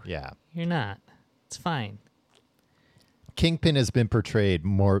Joe. Yeah. You're not. It's fine. Kingpin has been portrayed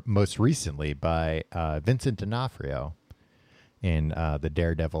most recently by Vincent D'Onofrio in the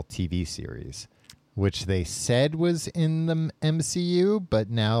Daredevil TV series, which they said was in the MCU, but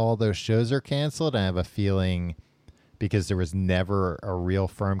now all those shows are canceled. I have a feeling, because there was never a real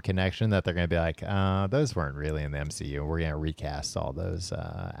firm connection, that they're going to be like, those weren't really in the MCU. We're going to recast all those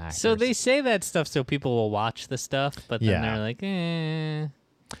actors. So they say that stuff so people will watch the stuff, but then they're like, eh.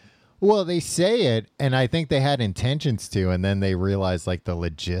 Well, they say it, and I think they had intentions to, and then they realized like the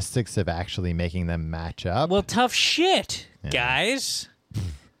logistics of actually making them match up. Well, tough shit, guys.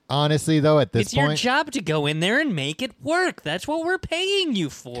 Honestly, though, at this it's point, your job to go in there and make it work. That's what we're paying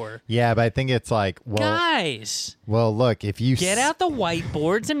you for. Yeah, but I think it's like, well, guys, well, look, if you get out the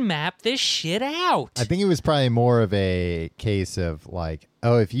whiteboards and map this shit out. I think it was probably more of a case of like,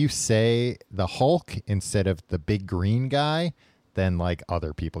 oh, if you say the Hulk instead of the big green guy, then like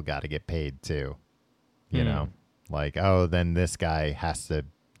other people got to get paid too. You know, like, oh, then this guy has to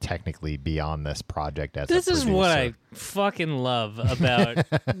technically be on this project as this a is producer. what I fucking love about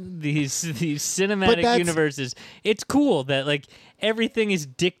these cinematic universes. It's cool that like everything is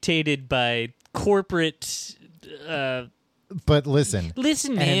dictated by corporate but listen,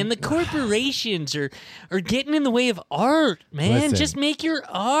 man, the corporations are getting in the way of art, man. Listen. Just make your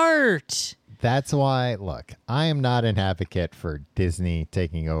art. That's why, look, I am not an advocate for Disney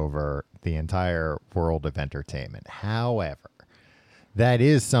taking over the entire world of entertainment. However, that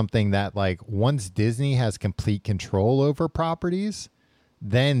is something that, like, once Disney has complete control over properties,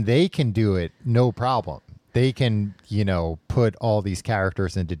 then they can do it no problem. They can, you know, put all these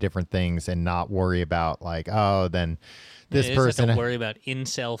characters into different things and not worry about, like, oh, then this person have to worry about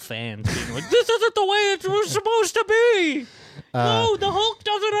incel fans being like, this isn't the way it was supposed to be. No, the Hulk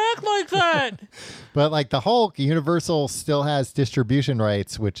doesn't act like that. But like the Hulk, Universal still has distribution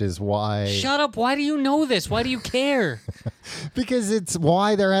rights, which is why. Shut up. Why do you know this? Why do you care? Because it's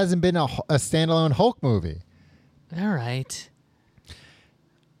why there hasn't been a standalone Hulk movie. All right.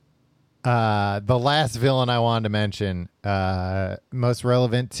 The last villain I wanted to mention, most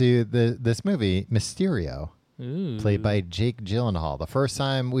relevant to this movie, Mysterio. Ooh. Played by Jake Gyllenhaal. The first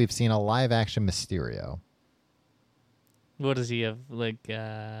time we've seen a live-action Mysterio. What does he have, like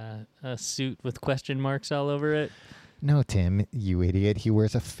a suit with question marks all over it? No, Tim, you idiot. He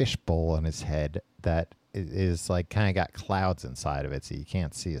wears a fishbowl on his head that is like kind of got clouds inside of it, so you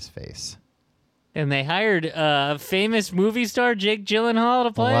can't see his face. And they hired a famous movie star, Jake Gyllenhaal,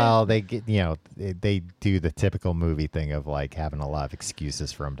 to play. Well, they get, you know, they do the typical movie thing of like having a lot of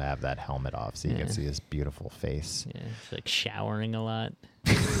excuses for him to have that helmet off, so you can see his beautiful face. Yeah, he's like showering a lot.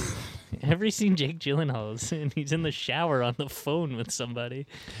 Ever seen Jake Gyllenhaal? And he's in the shower on the phone with somebody.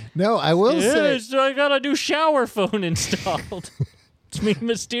 No, I will say, so I got a new shower phone installed. It's me,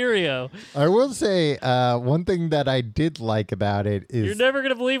 Mysterio. I will say one thing that I did like about it is you're never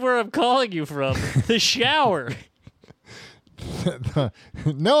gonna believe where I'm calling you from. The shower.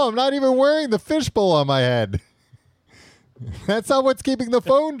 No, I'm not even wearing the fishbowl on my head. That's not what's keeping the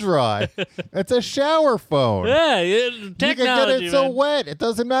phone dry. It's a shower phone. Yeah, You technology. can get it so man. wet, it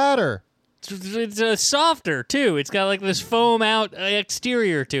doesn't matter. It's softer too. It's got like this foam out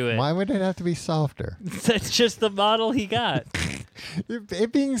exterior to it. Why would it have to be softer? That's just the model he got.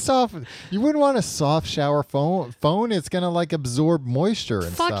 It being soft, you wouldn't want a soft shower phone. It's gonna like absorb moisture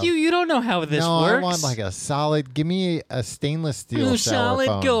and Fuck stuff. you! You don't know how this no, works. I want like a solid. Give me a stainless steel shower solid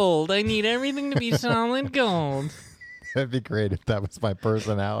phone. gold. I need everything to be solid gold. That'd be great if that was my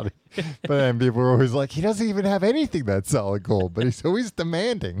personality. But then people were always like, he doesn't even have anything that's solid gold, but he's always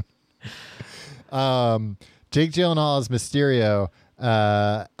demanding. Jake Gyllenhaal as Mysterio.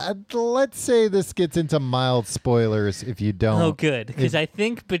 Let's say this gets into mild spoilers if you don't. Oh, good. Because I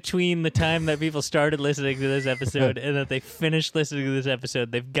think between the time that people started listening to this episode and that they finished listening to this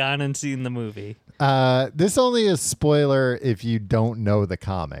episode, they've gone and seen the movie. This only is spoiler if you don't know the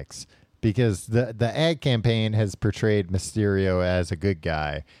comics. because the ad campaign has portrayed Mysterio as a good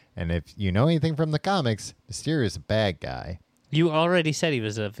guy, and if you know anything from the comics, Mysterio is a bad guy. You already said he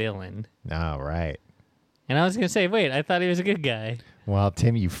was a villain. Oh, right. And I was going to say, wait, I thought he was a good guy. Well,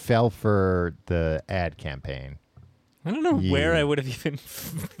 Tim, you fell for the ad campaign. I don't know where I would have even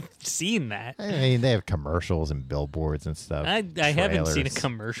seen that. I mean, they have commercials and billboards and stuff. I haven't seen a trailers.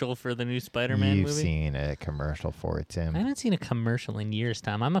 commercial for the new Spider-Man You've movie. seen a commercial for it, Tim. I haven't seen a commercial in years,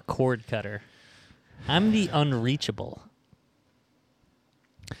 Tom. I'm a cord cutter. I'm the unreachable.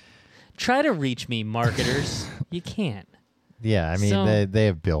 Try to reach me, marketers. You can't. Yeah, I mean, So- they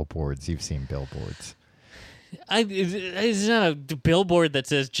have billboards. You've seen billboards. It's not a billboard that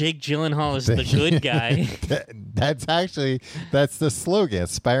says Jake Gyllenhaal is the good guy. That's the slogan.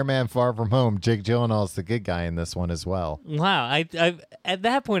 Spider-Man Far From Home. Jake Gyllenhaal is the good guy in this one as well. Wow. I at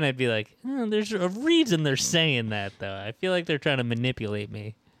that point, I'd be like, there's a reason they're saying that, though. I feel like they're trying to manipulate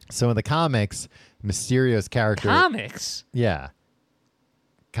me. So in the comics, Mysterio's character... Comics? Yeah.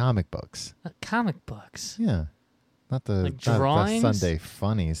 Comic books. Comic books. Yeah. Not the, Like not the drawings? Sunday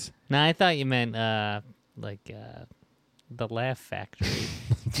funnies. No, I thought you meant the Laugh Factory.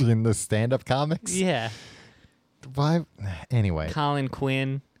 In the stand-up comics? Yeah. Why? Anyway. Colin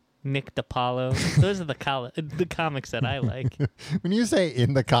Quinn, Nick DiPaolo. Those are the comics that I like. When you say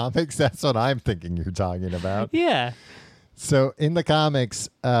in the comics, that's what I'm thinking you're talking about. Yeah. So in the comics,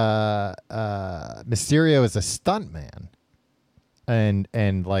 Mysterio is a stuntman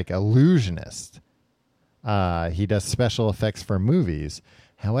and like illusionist. He does special effects for movies.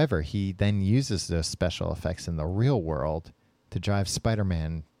 However, he then uses those special effects in the real world to drive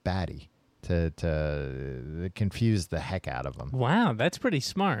Spider-Man batty, to confuse the heck out of him. Wow, that's pretty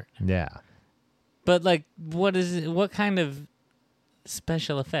smart. Yeah. But like, what kind of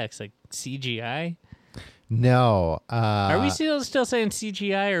special effects? Like CGI? No. Are we still saying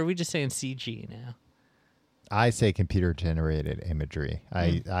CGI, or are we just saying CG now? I say computer-generated imagery.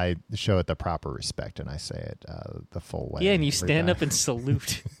 I show it the proper respect, and I say it the full way. Yeah, and you every stand time. up and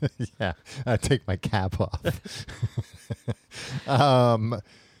salute. Yeah, I take my cap off.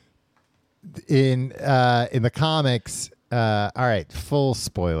 In the comics, all right, full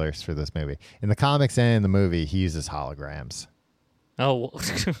spoilers for this movie. In the comics and in the movie, he uses holograms. Oh,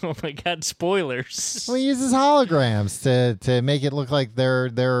 oh my God! Spoilers. Well, he uses holograms to make it look like they're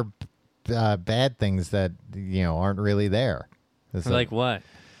bad things that aren't really there. It's Like what?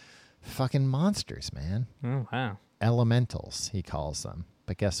 fucking monsters, man. Oh wow! Elementals, he calls them.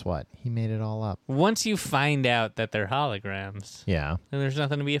 But guess what? He made it all up. Once you find out that they're holograms, Yeah. then there's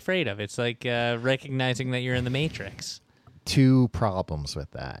nothing to be afraid of. It's like recognizing that you're in the Matrix. Two problems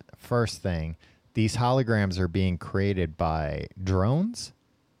with that. First thing, these holograms are being created by drones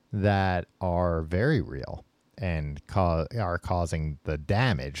that are very real and are causing the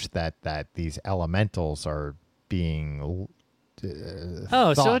damage that these elementals are being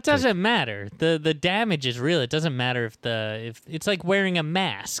Oh, so thought it to- doesn't matter. The damage is real. It doesn't matter if it's like wearing a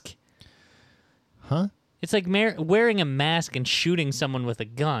mask. Huh? It's like wearing a mask and shooting someone with a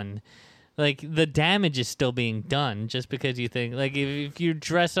gun. Like the damage is still being done just because you think like if you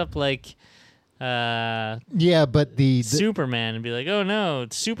dress up like Yeah, but the Superman and be like, oh no,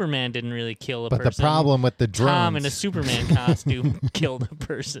 Superman didn't really kill a but person. the problem with the drones, Tom in a Superman costume killed a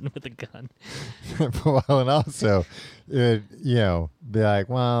person with a gun. well, and also, be like,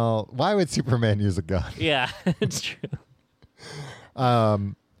 well, why would Superman use a gun? Yeah, it's true.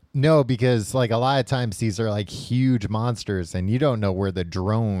 No, because like a lot of times these are like huge monsters and you don't know where the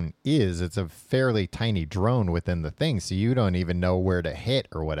drone is. It's a fairly tiny drone within the thing, so you don't even know where to hit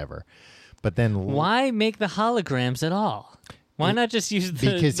or whatever. But then Why make the holograms at all? Why not just use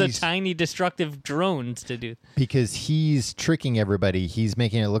because the he's- tiny destructive drones to do? Because he's tricking everybody. He's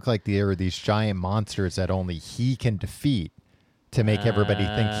making it look like there are these giant monsters that only he can defeat to make everybody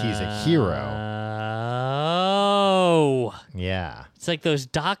think he's a hero. Oh. Yeah. It's like those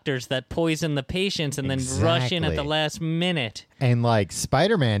doctors that poison the patients and then rush in at the Exactly. last minute. And like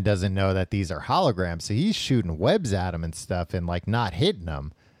Spider-Man doesn't know that these are holograms, so he's shooting webs at them and stuff and like not hitting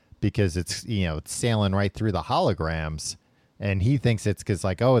them because it's it's sailing right through the holograms, and he thinks it's because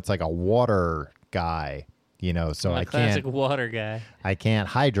like it's like a water guy, so I Classic can't water guy.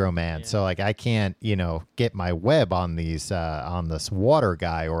 Hydro Man, so like I can't get my web on these on this water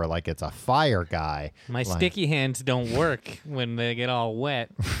guy, or like it's a fire guy. My Like- sticky hands don't work when they get all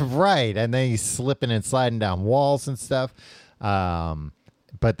wet. Right, and then he's slipping and sliding down walls and stuff.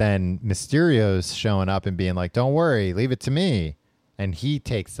 But then Mysterio's showing up and being like, "Don't worry, leave it to me," and he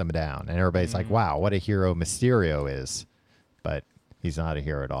takes them down. And everybody's like, "Wow, what a hero Mysterio is!" But he's not a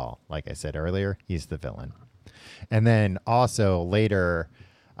hero at all. Like I said earlier, he's the villain. And then also later,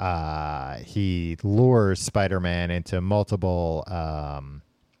 he lures Spider-Man into multiple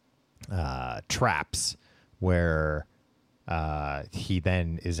traps where he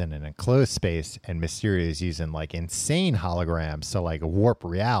then is in an enclosed space, and Mysterio is using like insane holograms to like warp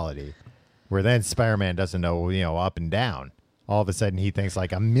reality, where then Spider-Man doesn't know, up and down. All of a sudden he thinks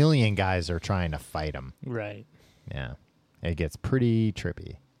like a million guys are trying to fight him. Right. Yeah. It gets pretty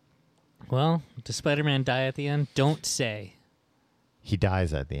trippy. Well, does Spider-Man die at the end? Don't say. He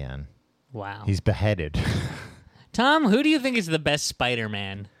dies at the end. Wow. He's beheaded. Tom, who do you think is the best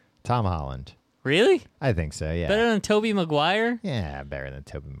Spider-Man? Tom Holland. Really? I think so, yeah. Better than Tobey Maguire? Yeah, better than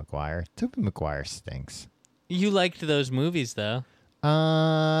Tobey Maguire. Tobey Maguire stinks. You liked those movies, though.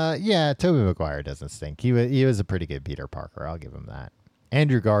 Yeah, Tobey Maguire doesn't stink. He was a pretty good Peter Parker. I'll give him that.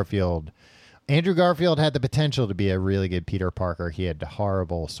 Andrew Garfield had the potential to be a really good Peter Parker. He had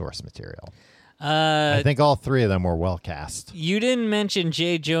horrible source material. I think all three of them were well cast. You didn't mention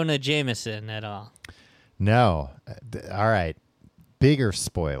J. Jonah Jameson at all. No. All right. Bigger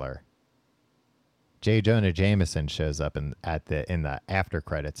spoiler. J. Jonah Jameson shows up in the after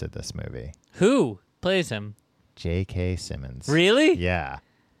credits of this movie. Who plays him? J.K. Simmons. Really? Yeah.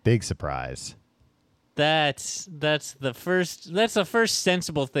 Big surprise. That's the first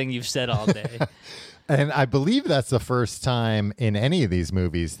sensible thing you've said all day. And I believe that's the first time in any of these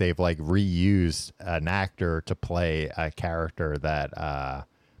movies they've like reused an actor to play a character that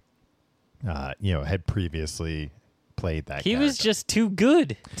had previously played that He character. was just too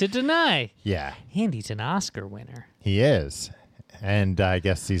good to deny. Yeah. And he's an Oscar winner. He is. And I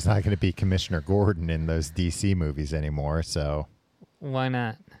guess he's not going to be Commissioner Gordon in those DC movies anymore, so Why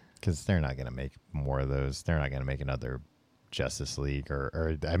not? because they're not going to make more of those. They're not going to make another Justice League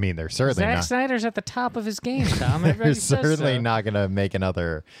or I mean, they're certainly Zack not. Snyder's at the top of his game, Tom. Everybody They're says certainly so. not going to make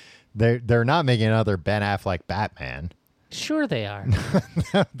another. They're not making another Ben Affleck Batman. Sure they are.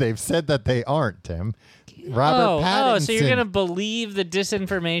 They've said that they aren't, Tim. Robert Pattinson. So you're going to believe the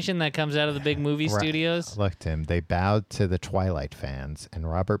disinformation that comes out of the big movie Right. studios? Look, Tim, they bowed to the Twilight fans, and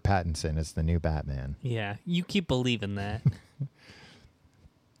Robert Pattinson is the new Batman. Yeah, you keep believing that.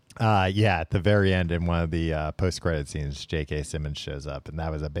 Yeah, at the very end in one of the post-credit scenes, J.K. Simmons shows up, and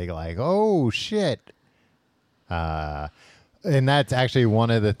that was a big like, oh, shit. And that's actually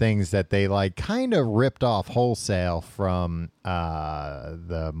one of the things that they like kind of ripped off wholesale from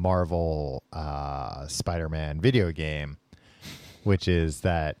the Marvel Spider-Man video game, which is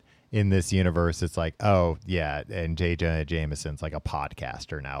that in this universe, it's like, oh, yeah, and J. Jonah Jameson's like a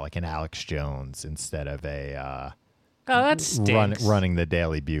podcaster now, like an Alex Jones instead of a That stinks. running the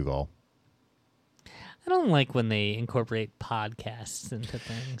Daily Bugle. I don't like when they incorporate podcasts into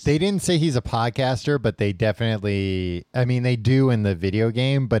things. They didn't say he's a podcaster, but they definitely, I mean, they do in the video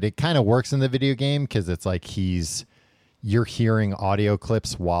game, but it kind of works in the video game because it's like you're hearing audio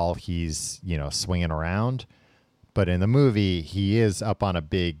clips while he's, swinging around. But in the movie, he is up on a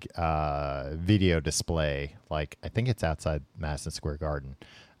big video display. Like, I think it's outside Madison Square Garden.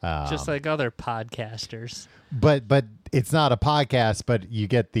 Just like other podcasters. But it's not a podcast, but you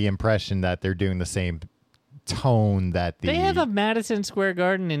get the impression that they're doing the same tone that They have a Madison Square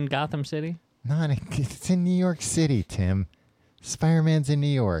Garden in Gotham City. It's in New York City, Tim. Spider-Man's in New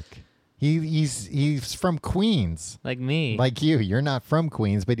York. He's from Queens. Like me. Like you. You're not from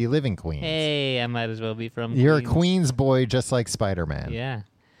Queens, but you live in Queens. Hey, I might as well be from You're Queens. a Queens boy just like Spider-Man. Yeah.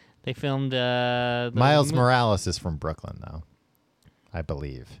 They filmed the Miles Morales is from Brooklyn, though. I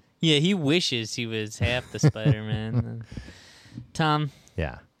believe. Yeah, he wishes he was half the Spider-Man. Tom,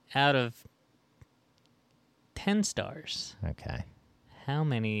 Yeah. out of 10 stars, Okay. how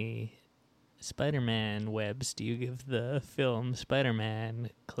many Spider-Man webs do you give the film Spider-Man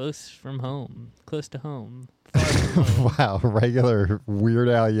Close to Home, Far from Home? Wow, regular Weird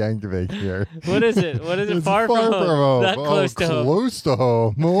Al Yankovic here. What is it? What is it? It's Far from home. Not close to home. Close to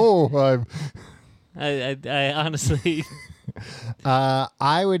home. Oh, I honestly...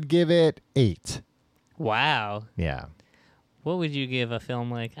 I would give it 8. Wow. Yeah. What would you give a film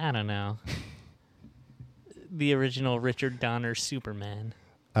like, I don't know, the original Richard Donner Superman?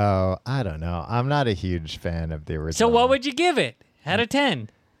 Oh, I don't know. I'm not a huge fan of the original. So what would you give it out of 10?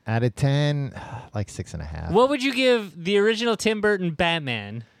 Out of 10, like 6.5. What would you give the original Tim Burton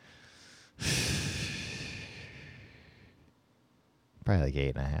Batman? Probably like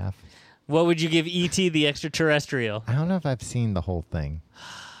 8.5. What would you give E.T. the Extraterrestrial? I don't know if I've seen the whole thing.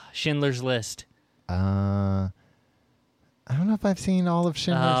 Schindler's List. I don't know if I've seen all of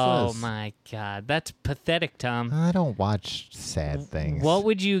Schindler's List. Oh my God, that's pathetic, Tom. I don't watch sad things. What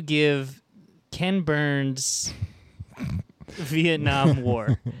would you give Ken Burns' Vietnam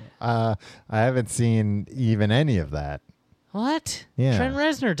War? I haven't seen even any of that. What? Yeah. Trent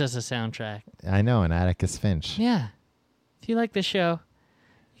Reznor does a soundtrack. I know, and Atticus Finch. Yeah. If you like the show,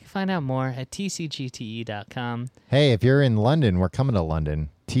 you can find out more at tcgte.com. Hey, if you're in London, we're coming to London.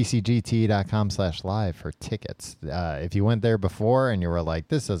 tcgte.com/live for tickets. If you went there before and you were like,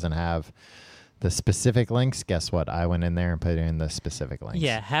 this doesn't have the specific links, guess what? I went in there and put in the specific links.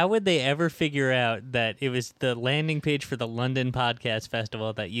 Yeah, how would they ever figure out that it was the landing page for the London Podcast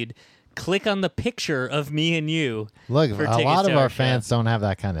Festival that you'd click on the picture of me and you? Look, for a tickets lot to of our our show? fans don't have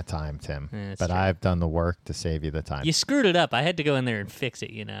that kind of time, Tim. Yeah, that's but true. I've done the work to save you the time. You screwed it up. I had to go in there and fix it,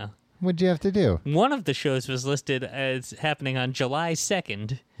 you know. What'd you have to do? One of the shows was listed as happening on July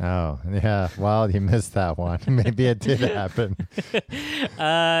 2nd. Oh, yeah. Well, you missed that one. Maybe it did happen.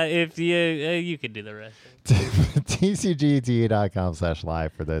 If you could do the rest.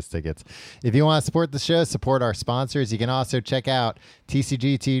 tcgte.com/live for those tickets. If you want to support the show, support our sponsors. You can also check out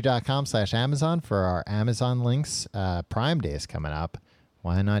tcgte.com/Amazon for our Amazon links. Prime Day is coming up.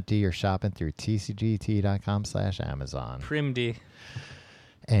 Why not do your shopping through tcgte.com/Amazon? Primdy.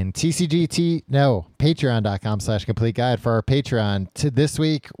 And patreon.com/complete guide for our Patreon. This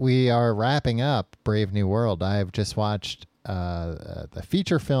week, we are wrapping up Brave New World. I have just watched the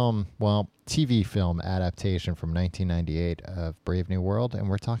feature film, TV film adaptation from 1998 of Brave New World, and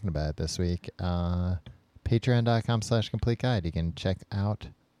we're talking about it this week. Patreon.com/complete guide. You can check out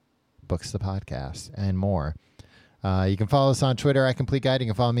Books the Podcast and more. You can follow us on Twitter at Complete Guide. You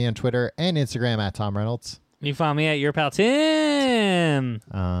can follow me on Twitter and Instagram at Tom Reynolds. You can find me at your pal Tim.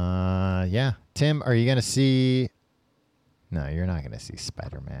 Yeah. Tim, are you going to see... No, you're not going to see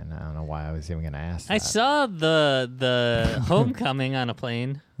Spider-Man. I don't know why I was even going to ask that. I saw the Homecoming on a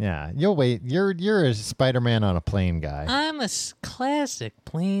plane. Yeah, you'll wait. You're a Spider-Man on a plane guy. I'm a classic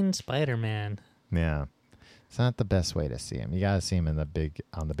plain Spider-Man. Yeah. It's not the best way to see him. You got to see him on the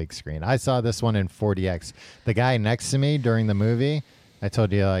big screen. I saw this one in 40X. The guy next to me during the movie, I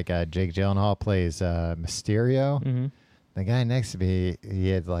told you Jake Gyllenhaal plays Mysterio. Mm-hmm. The guy next to me, he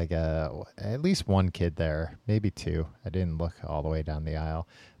had at least one kid there, maybe two. I didn't look all the way down the aisle,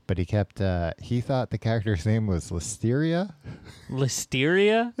 but he kept. He thought the character's name was Listeria.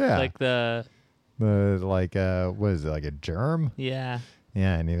 Listeria? Yeah. Like the what is it, like a germ? yeah.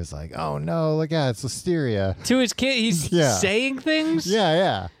 Yeah, and he was like, "Oh no, look at it's Listeria." To his kid, he's Yeah. saying things.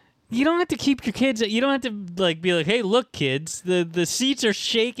 Yeah. You don't have to keep your kids. You don't have to be like, "Hey, look, kids, the seats are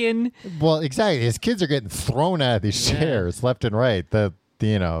shaking." Well, exactly. His kids are getting thrown out of these Yeah. chairs left and right. They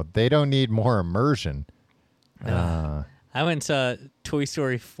don't need more immersion. I went and saw Toy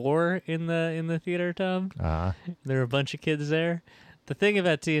Story 4 in the theater, Tom. There were a bunch of kids there. The thing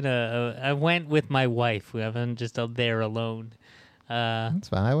about seeing I went with my wife. I'm just there alone. That's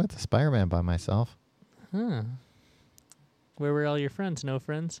fine. I went to Spider-Man by myself. Huh. Where were all your friends? No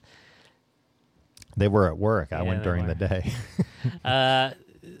friends? They were at work. I Yeah, went they during the were. day.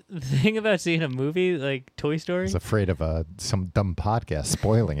 The thing about seeing a movie like Toy I Story, was afraid of some dumb podcast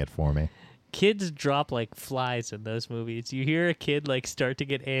spoiling it for me. kids drop like flies in those movies. You hear a kid start to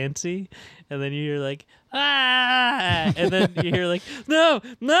get antsy, and then you hear ah, and then you hear no,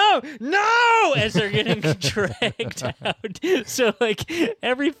 as they're getting dragged out. So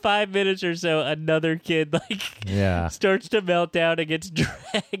every 5 minutes or so, another kid Yeah. starts to melt down and gets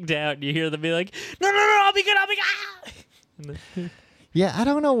dragged out, and you hear them be like, no, I'll be good. And then, Yeah, I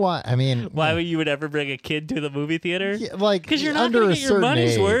don't know why. I mean, why would you ever bring a kid to the movie theater? yeah, 'Cause you're not under gonna a get your certain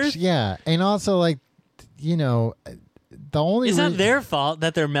money's age. worth. Yeah, and also the only It's not their fault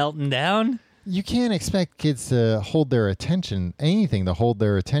that they're melting down. You can't expect kids to hold their attention, anything to hold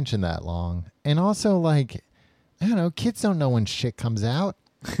their attention that long. And also, I don't know, kids don't know when shit comes out.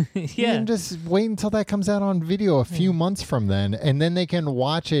 You Yeah. can just wait until that comes out on video a few months from then, and then they can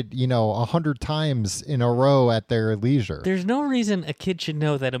watch it, 100 times in a row at their leisure. There's no reason a kid should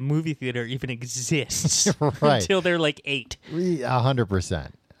know that a movie theater even exists Right. until they're 8.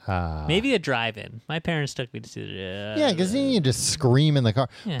 100%. Maybe a drive-in. My parents took me to see the. Yeah, because then you can just scream in the car.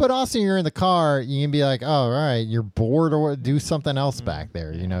 Yeah. But also, you're in the car, you can be like, oh, all right, you're bored, or do something else back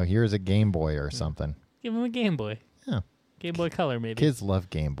there. Here's a Game Boy or something. Give them a Game Boy. Yeah. Game Boy Color, maybe. Kids love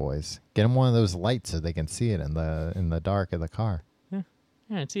Game Boys. Get them one of those lights so they can see it in the dark of the car. Yeah.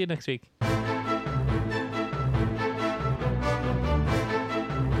 All right, see you next week.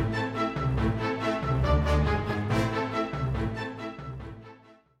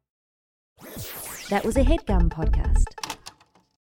 That was a HeadGum podcast.